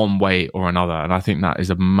in one way or another. And I think that is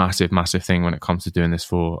a massive, massive thing when it comes to doing this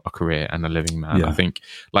for a career and a living, man. Yeah. I think,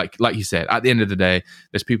 like you said, at the end of the day,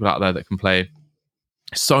 there's people out there that can play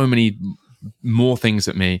so many more things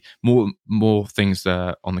than me, more things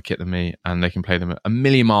on the kit than me, and they can play them at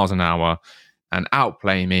 1,000,000 miles an hour and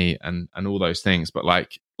outplay me and all those things. But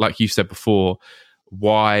like you said before,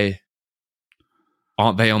 why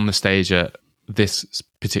aren't they on the stage at this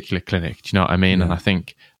particular clinic? Do you know what I mean? Yeah. And I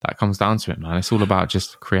think that comes down to it, man. It's all about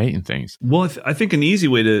just creating things. Well, I think an easy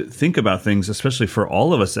way to think about things, especially for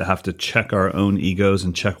all of us that have to check our own egos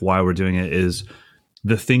and check why we're doing it, is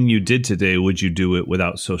the thing you did today, would you do it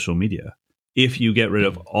without social media? If you get rid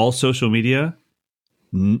of all social media,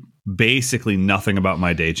 basically nothing about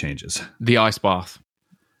my day changes. The ice bath,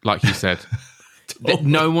 like you said. Totally.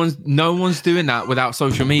 No one's doing that without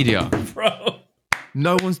social media. Bro.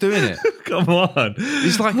 No one's doing it. Come on.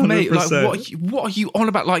 It's like, 100%. Mate, like what are you on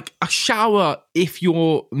about? Like a shower, if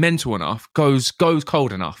you're mental enough, goes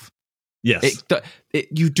cold enough. Yes.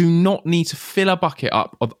 You do not need to fill a bucket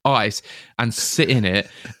up of ice and sit in it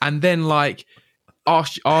and then like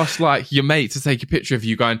ask like your mate to take a picture of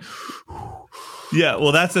you going. Yeah,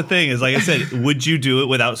 well, that's the thing is, like I said, would you do it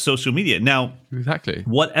without social media? Now, exactly.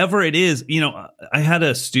 Whatever it is, you know, I had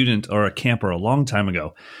a student or a camper a long time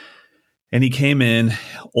ago. And he came in,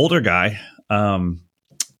 older guy, and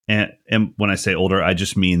when I say older, I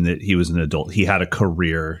just mean that he was an adult. He had a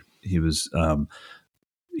career. He was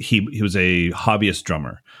he was a hobbyist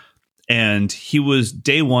drummer, and he was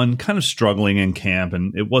day one kind of struggling in camp,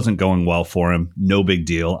 and it wasn't going well for him. No big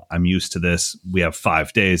deal. I'm used to this. We have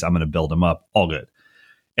 5 days. I'm going to build him up. All good.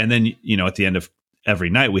 And then, you know, at the end of every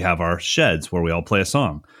night, we have our sheds where we all play a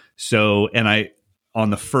song. So, on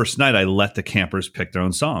the first night, I let the campers pick their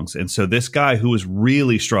own songs. And so this guy who was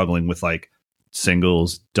really struggling with like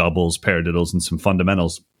singles, doubles, paradiddles, and some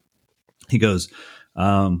fundamentals, he goes,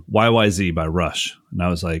 YYZ by Rush. And I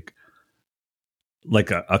was like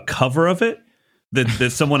a cover of it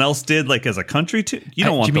that someone else did like as a country tune? You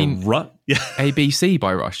don't want the Rush. Yeah. ABC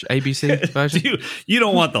by Rush. ABC version? you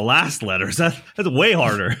don't want the last letters. That's way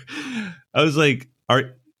harder. I was like,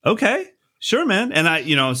 okay. Sure, man. And I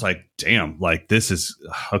was like, damn, like this is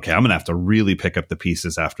okay. I'm going to have to really pick up the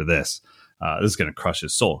pieces after this. This is going to crush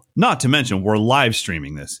his soul. Not to mention we're live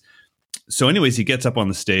streaming this. So anyways, he gets up on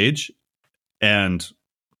the stage and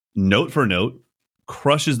note for note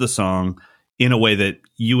crushes the song in a way that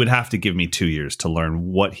you would have to give me 2 years to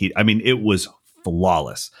learn what it was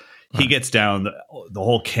flawless. He gets down, the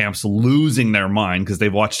whole camp's losing their mind because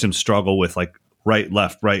they've watched him struggle with like right,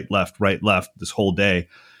 left this whole day.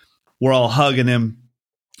 We're all hugging him.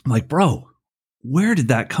 I'm like, bro, where did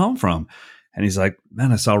that come from? And he's like,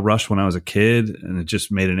 man, I saw Rush when I was a kid and it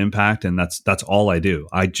just made an impact. And that's all I do.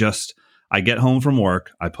 I get home from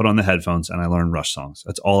work, I put on the headphones and I learn Rush songs.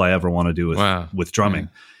 That's all I ever want to do with drumming. Yeah.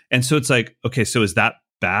 And so it's like, okay, so is that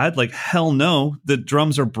bad? Like, hell no, the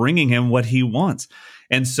drums are bringing him what he wants.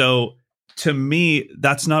 And so to me,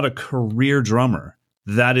 that's not a career drummer.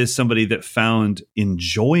 That is somebody that found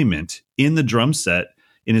enjoyment in the drum set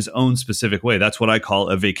in his own specific way. That's what I call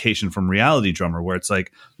a vacation from reality drummer, where it's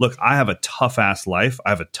like, look, I have a tough ass life. I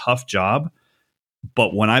have a tough job.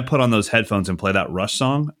 But when I put on those headphones and play that Rush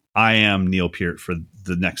song, I am Neil Peart for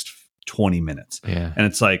the next 20 minutes. Yeah. And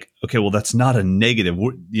it's like, okay, well, that's not a negative.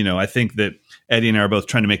 I think that Eddie and I are both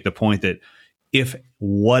trying to make the point that if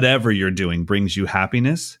whatever you're doing brings you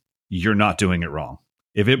happiness, you're not doing it wrong.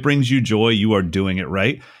 If it brings you joy, you are doing it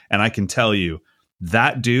right. And I can tell you,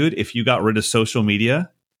 that dude, if you got rid of social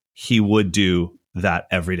media, he would do that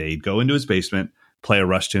every day. He'd go into his basement, play a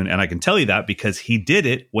Rush tune. And I can tell you that because he did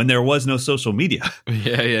it when there was no social media.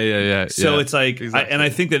 Yeah. So it's like, exactly. I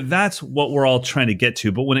think that that's what we're all trying to get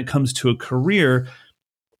to. But when it comes to a career,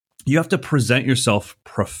 you have to present yourself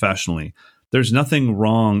professionally. There's nothing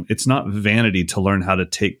wrong. It's not vanity to learn how to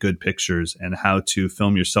take good pictures and how to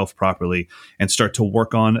film yourself properly and start to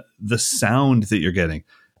work on the sound that you're getting.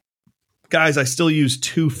 Guys, I still use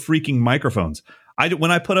 2 freaking microphones.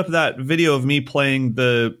 When I put up that video of me playing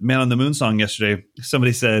the Man on the Moon song yesterday,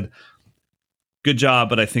 somebody said, good job,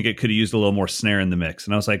 but I think it could have used a little more snare in the mix.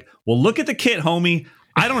 And I was like, well, look at the kit, homie.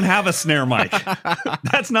 I don't have a snare mic.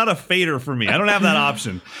 That's not a fader for me. I don't have that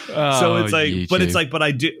option. So it's like, but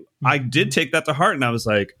I did take that to heart, and I was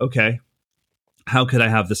like, okay, how could I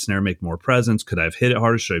have the snare make more presence? Could I have hit it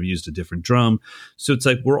harder? Should I have used a different drum? So it's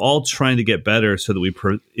like, we're all trying to get better so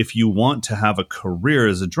that if you want to have a career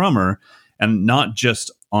as a drummer, and not just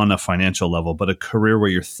on a financial level, but a career where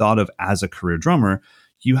you're thought of as a career drummer,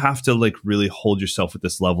 you have to like really hold yourself with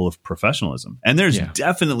this level of professionalism. And there's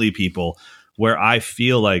definitely people where I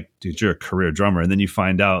feel like, dude, you're a career drummer. And then you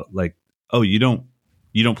find out like, oh, you don't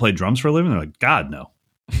play drums for a living? They're like, God, no.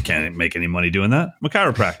 Can't make any money doing that. I'm a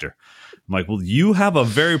chiropractor. I'm like, well, you have a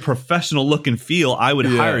very professional look and feel. I would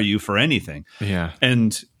hire you for anything. Yeah.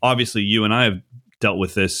 And obviously you and I have dealt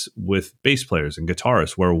with this with bass players and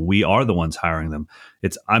guitarists where we are the ones hiring them.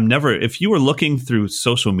 If you were looking through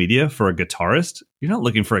social media for a guitarist, you're not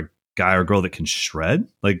looking for a guy or girl that can shred.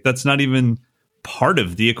 Like, that's not even part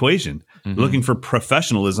of the equation. You're looking for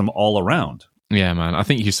professionalism all around. Yeah, man. I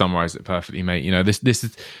think you summarized it perfectly, mate. This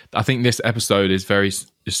is. I think this episode is very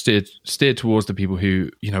steered towards the people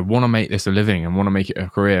who want to make this a living and want to make it a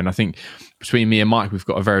career. And I think between me and Mike, we've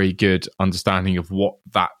got a very good understanding of what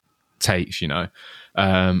that takes.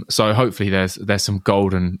 So hopefully there's some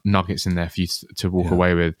golden nuggets in there for you to walk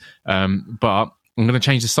away with. But I'm going to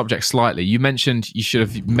change the subject slightly. You mentioned you should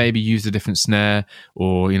have maybe used a different snare,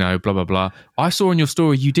 or blah blah blah. I saw in your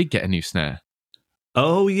story you did get a new snare.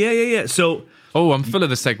 Oh yeah. So. Oh, I'm full of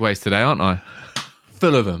the segues today, aren't I?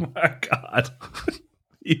 Full of them. Oh my God.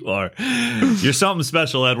 You are. You're something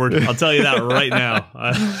special, Edward. I'll tell you that right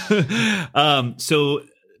now. So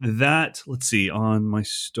that, let's see, on my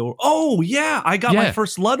store. Oh, yeah. I got my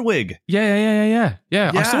first Ludwig. Yeah.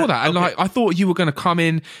 I saw that. And I thought you were going to come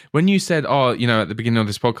in when you said, at the beginning of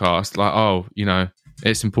this podcast,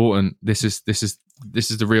 it's important. This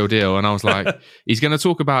is the real deal. And I was like, he's going to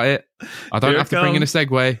talk about it. I don't have to bring in a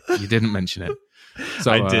segue. You didn't mention it.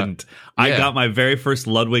 So I didn't. I got my very first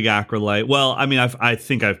Ludwig Acrolite. Well, I mean, I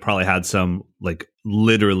think I've probably had some, like,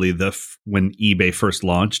 literally when eBay first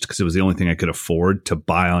launched, because it was the only thing I could afford to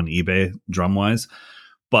buy on eBay drum wise.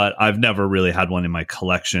 But I've never really had one in my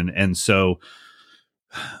collection. And so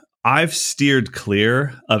I've steered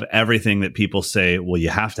clear of everything that people say, well, you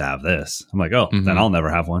have to have this. I'm like, then I'll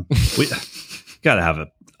never have one. We got to have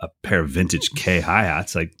a pair of vintage K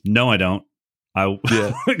hi-hats. Like, no, I don't. I'm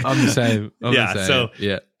the same. So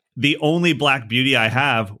the only Black Beauty I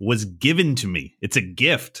have was given to me. It's a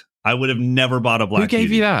gift. I would have never bought a Black Beauty. Who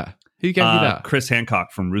gave you that? Who gave you that? Chris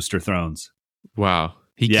Hancock from Rooster Thrones. Wow.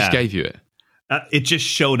 He just gave you it. It just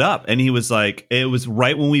showed up, and he was like, it was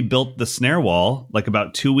right when we built the snare wall, like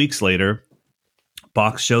about 2 weeks later,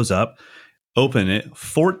 box shows up, open it,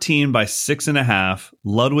 14 by 6.5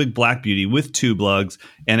 Ludwig Black Beauty with tube lugs,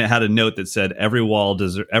 and it had a note that said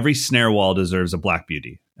every snare wall deserves a Black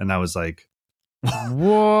Beauty. And I was like,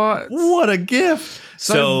 what? What a gift.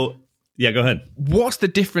 So Yeah, go ahead. What's the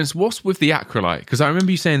difference? What's with the Acrolite? Because I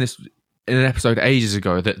remember you saying this in an episode ages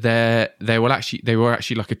ago that they were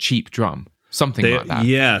actually like a cheap drum, something like that.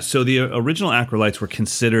 Yeah. So the original Acrolites were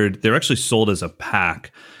considered. They're actually sold as a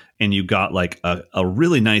pack, and you got like a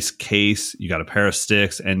really nice case. You got a pair of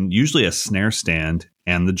sticks, and usually a snare stand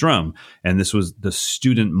and the drum. And this was the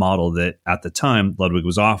student model that at the time Ludwig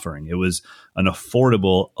was offering. It was an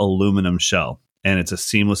affordable aluminum shell, and it's a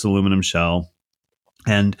seamless aluminum shell.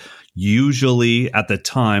 And usually at the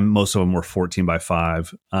time, most of them were 14 by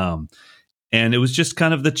 5. And it was just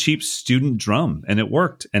kind of the cheap student drum, and it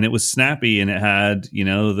worked, and it was snappy, and it had,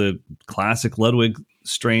 the classic Ludwig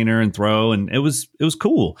strainer and throw, and it was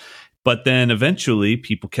cool. But then eventually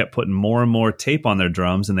people kept putting more and more tape on their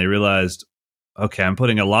drums, and they realized, okay, I'm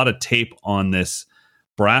putting a lot of tape on this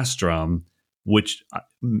brass drum, which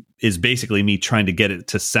is basically me trying to get it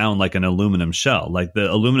to sound like an aluminum shell. Like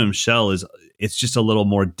the aluminum shell it's just a little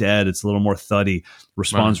more dead. It's a little more thuddy,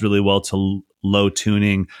 responds really well to low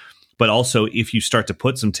tuning. But also if you start to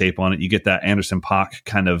put some tape on it, you get that Anderson .Paak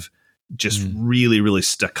kind of just really, really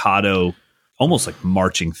staccato, almost like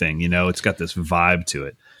marching thing. It's got this vibe to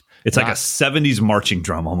it. It's like a 70s marching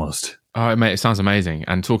drum almost. Oh, mate, it sounds amazing.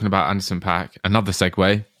 And talking about Anderson .Paak, another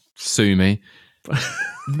segue, sue me.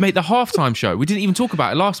 Mate, the halftime show, we didn't even talk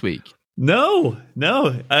about it last week. No.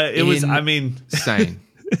 It was, insane.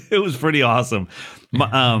 It was pretty awesome.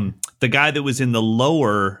 The guy that was in the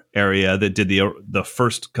lower area that did the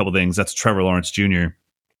first couple things, that's Trevor Lawrence Jr.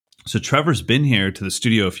 So Trevor's been here to the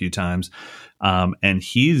studio a few times, and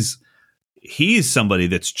he's somebody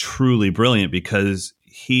that's truly brilliant because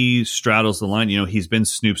he straddles the line. He's been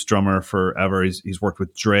Snoop's drummer forever. He's worked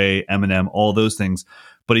with Dre, Eminem, all those things.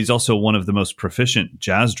 But he's also one of the most proficient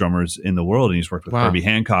jazz drummers in the world, and he's worked with Herbie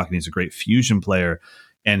Hancock, and he's a great fusion player.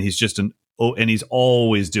 And he's just and he's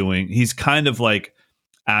always he's kind of like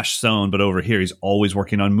Ash Sohn, but over here, he's always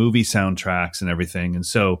working on movie soundtracks and everything. And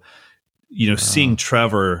so, seeing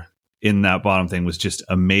Trevor in that bottom thing was just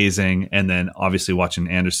amazing. And then obviously watching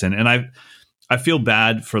Anderson, and I feel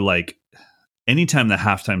bad for like anytime the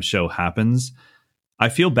halftime show happens, I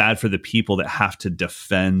feel bad for the people that have to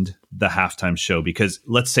defend the halftime show, because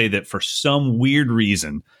let's say that for some weird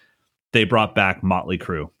reason they brought back Motley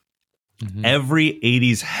Crue. Mm-hmm. Every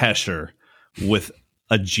 80s Hesher with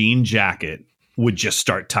a jean jacket would just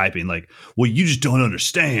start typing like, well, you just don't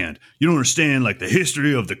understand. You don't understand like the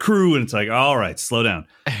history of the Crew. And it's like, all right, slow down.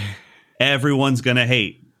 Everyone's going to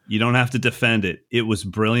hate. You don't have to defend it. It was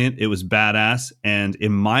brilliant. It was badass. And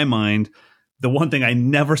in my mind, the one thing I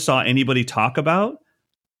never saw anybody talk about,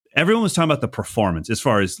 everyone was talking about the performance as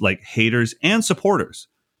far as like haters and supporters.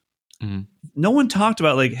 Mm-hmm. No one talked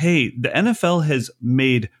about like, hey, the NFL has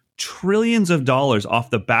made trillions of dollars off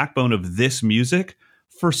the backbone of this music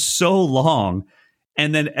for so long.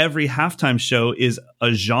 And then every halftime show is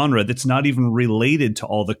a genre that's not even related to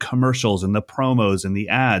all the commercials and the promos and the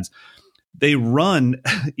ads. They run,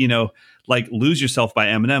 like Lose Yourself by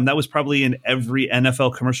Eminem. That was probably in every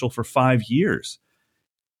NFL commercial for 5 years.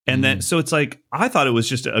 And then, so it's like, I thought it was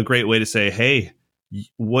just a great way to say, hey,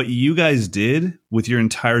 what you guys did with your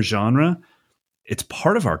entire genre, it's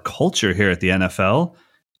part of our culture here at the NFL.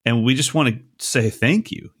 And we just want to say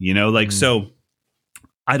thank you, so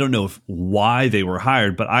I don't know why they were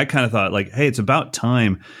hired, but I kind of thought like, hey, it's about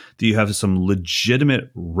time that you have some legitimate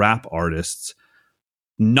rap artists,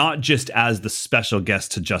 not just as the special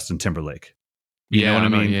guest to Justin Timberlake. You know what I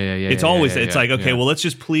mean? Yeah. It's always, it's like, okay, well, let's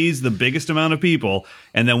just please the biggest amount of people,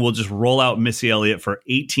 and then we'll just roll out Missy Elliott for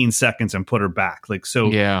 18 seconds and put her back. Like,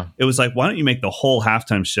 so it was like, why don't you make the whole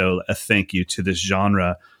halftime show a thank you to this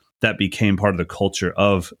genre that became part of the culture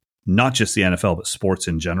of not just the NFL, but sports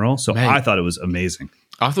in general. So I thought it was amazing.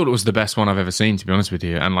 I thought it was the best one I've ever seen, to be honest with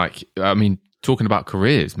you. And like, I mean, talking about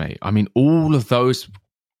careers, mate, I mean, all of those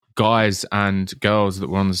guys and girls that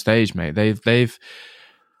were on the stage, mate, they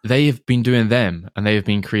have been doing them, and they have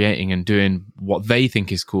been creating and doing what they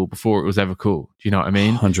think is cool before it was ever cool. Do you know what I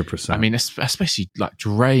mean? 100%. I mean, especially like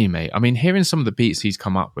Dre, mate. I mean, hearing some of the beats he's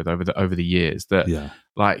come up with over the years that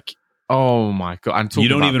like, oh my God. And you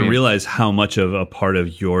don't even realize how much of a part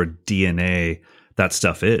of your DNA that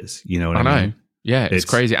stuff is. You know what I mean? Yeah, it's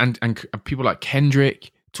crazy. And people like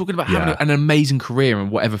Kendrick talking about having an amazing career in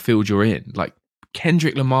whatever field you're in. Like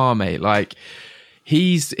Kendrick Lamar, mate, like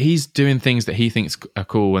he's doing things that he thinks are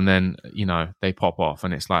cool, and then they pop off,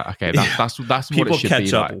 and it's like, okay, that's what it should be like. People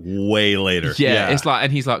catch up way later. Yeah, it's like,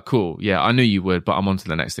 and he's like, cool, yeah, I knew you would, but I'm on to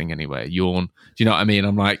the next thing anyway. Yawn. Do you know what I mean?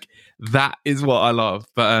 I'm like, that is what I love.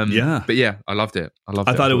 But yeah, I loved it.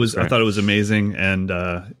 I thought it was amazing, and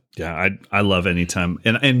I love anytime.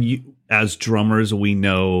 And you, as drummers, we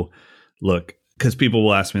know, look, because people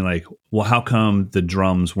will ask me like, well, how come the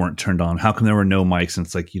drums weren't turned on? How come there were no mics? And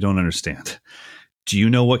it's like, you don't understand. Do you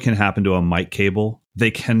know what can happen to a mic cable? They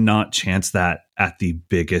cannot chance that at the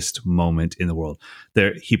biggest moment in the world.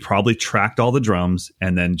 He probably tracked all the drums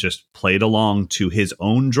and then just played along to his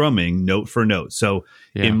own drumming note for note. So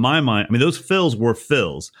in my mind, I mean, those fills were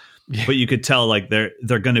fills, but you could tell like they're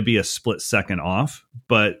going to be a split second off.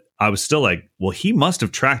 But I was still like, well, he must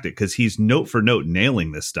have tracked it because he's note for note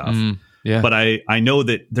nailing this stuff. But I know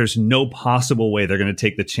that there's no possible way they're going to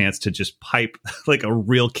take the chance to just pipe like a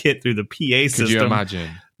real kit through the PA system. Could you imagine?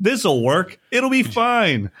 This'll work. It'll be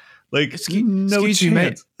fine. Like, no chance. You,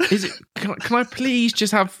 mate. Can I please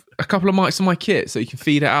just have a couple of mics on my kit so you can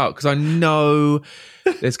feed it out? Because I know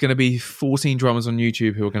there's going to be 14 drummers on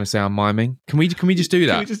YouTube who are going to say I'm miming. Can we just do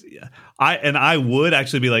that? I would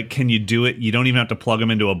actually be like, can you do it? You don't even have to plug them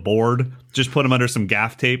into a board. Just put them under some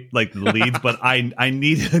gaff tape, like the leads. But I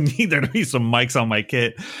need there to be some mics on my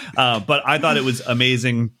kit. But I thought it was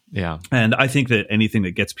amazing. Yeah. And I think that anything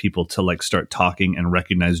that gets people to like start talking and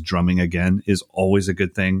recognize drumming again is always a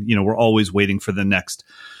good thing. You know, we're always waiting for the next,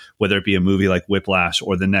 whether it be a movie like Whiplash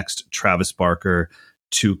or the next Travis Barker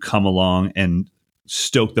to come along and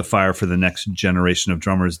stoke the fire for the next generation of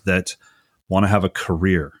drummers that want to have a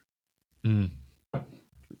career.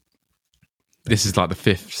 This is like the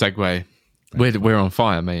fifth segue. We're on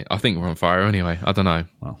fire, mate. I think we're on fire anyway. I don't know.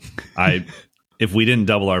 Well, if we didn't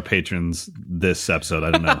double our patrons this episode, I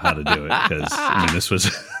don't know how to do it because I mean this was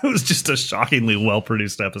it was just a shockingly well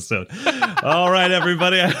produced episode. All right,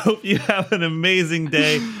 everybody. I hope you have an amazing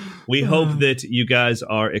day. We hope that you guys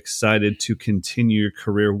are excited to continue your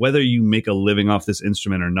career, whether you make a living off this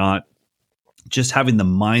instrument or not. Just having the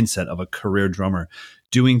mindset of a career drummer,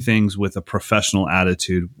 doing things with a professional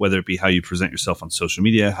attitude, whether it be how you present yourself on social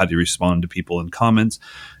media, how do you respond to people in comments,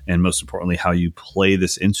 and most importantly, how you play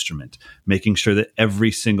this instrument, making sure that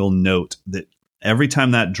every single note, that every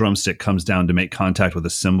time that drumstick comes down to make contact with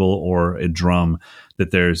a cymbal or a drum,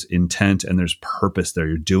 that there's intent and there's purpose there.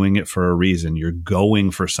 You're doing it for a reason. You're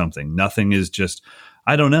going for something. Nothing is just,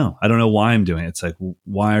 I don't know why I'm doing it. It's like,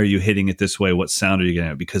 why are you hitting it this way? What sound are you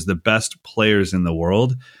getting? Because the best players in the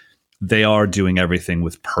world, they are doing everything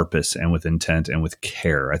with purpose and with intent and with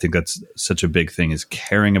care. I think that's such a big thing, is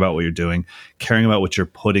caring about what you're doing, caring about what you're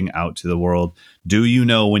putting out to the world. Do you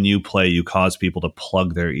know when you play, you cause people to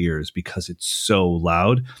plug their ears because it's so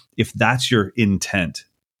loud? If that's your intent,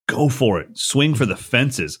 go for it. Swing for the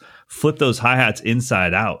fences. Flip those hi-hats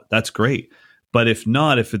inside out. That's great. But if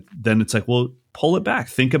not, then it's like, well, pull it back.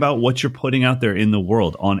 Think about what you're putting out there in the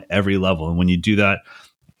world on every level. And when you do that,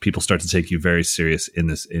 people start to take you very serious in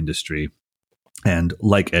this industry. And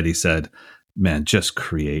like Eddie said, man, just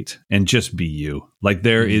create and just be you. Like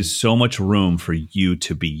there is so much room for you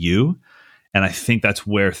to be you. And I think that's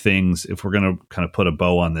where things, if we're going to kind of put a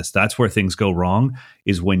bow on this, that's where things go wrong,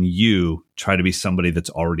 is when you try to be somebody that's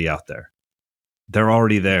already out there. They're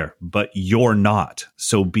already there, but you're not.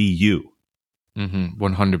 So be you.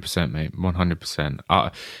 100%, mate.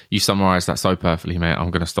 100%. You summarized that so perfectly, mate. I'm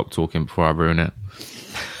going to stop talking before I ruin it.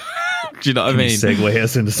 Do you know what I mean? Segue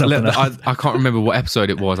us into something else. I can't remember what episode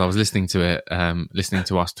it was. I was listening to it, listening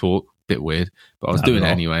to us talk. Bit weird, but I was doing it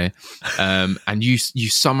anyway. And you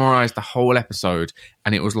summarized the whole episode,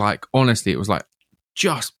 and it was like, honestly, it was like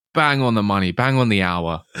just bang on the money, bang on the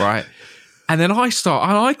hour, right? And then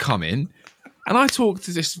I come in. And I talk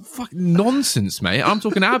to this fucking nonsense, mate. I'm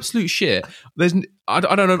talking absolute shit. I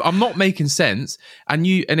don't know. I'm not making sense. And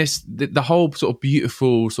it's the whole sort of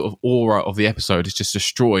beautiful sort of aura of the episode is just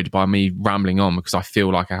destroyed by me rambling on because I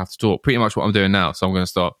feel like I have to talk. Pretty much what I'm doing now. So I'm going to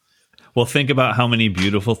stop. Well, think about how many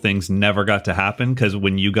beautiful things never got to happen because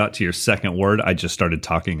when you got to your second word, I just started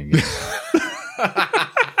talking again.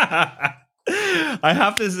 I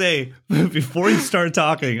have to say, before you start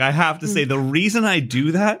talking, I have to say the reason I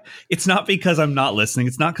do that, it's not because I'm not listening.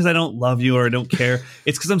 It's not because I don't love you or I don't care.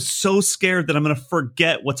 It's because I'm so scared that I'm going to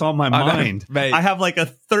forget what's on my mind. Mate. I have like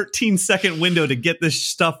a 13-second window to get this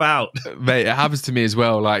stuff out. Mate, it happens to me as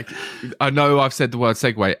well. Like, I know I've said the word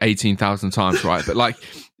segue 18,000 times, right? But like,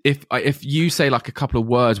 if you say like a couple of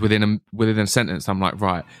words within a sentence, I'm like,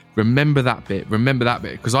 right, remember that bit,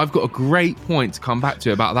 because I've got a great point to come back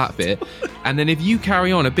to about that bit. And then if you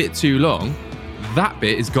carry on a bit too long, that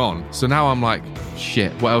bit is gone. So now I'm like,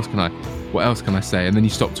 shit, what else can I say? And then you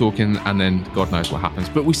stop talking, and then God knows what happens.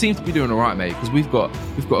 But we seem to be doing all right, mate, because we've got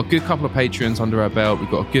a good couple of patrons under our belt. We've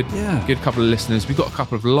got a good couple of listeners. We've got a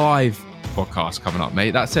couple of live podcasts coming up,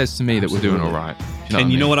 mate. That says to me that we're doing all right.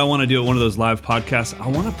 You know what I want to do at one of those live podcasts? I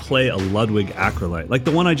want to play a Ludwig Acrolite, like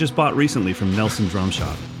the one I just bought recently from Nelson Drum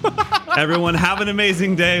Shop. Everyone, have an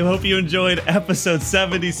amazing day. Hope you enjoyed episode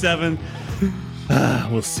 77.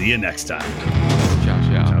 We'll see you next time. Ciao,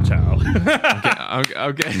 ciao. Ciao,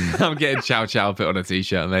 ciao. I'm getting ciao ciao put on a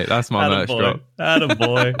t-shirt, mate. That's my merch drop.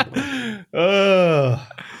 Attaboy.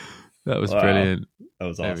 That was brilliant. That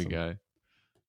was awesome. There we go.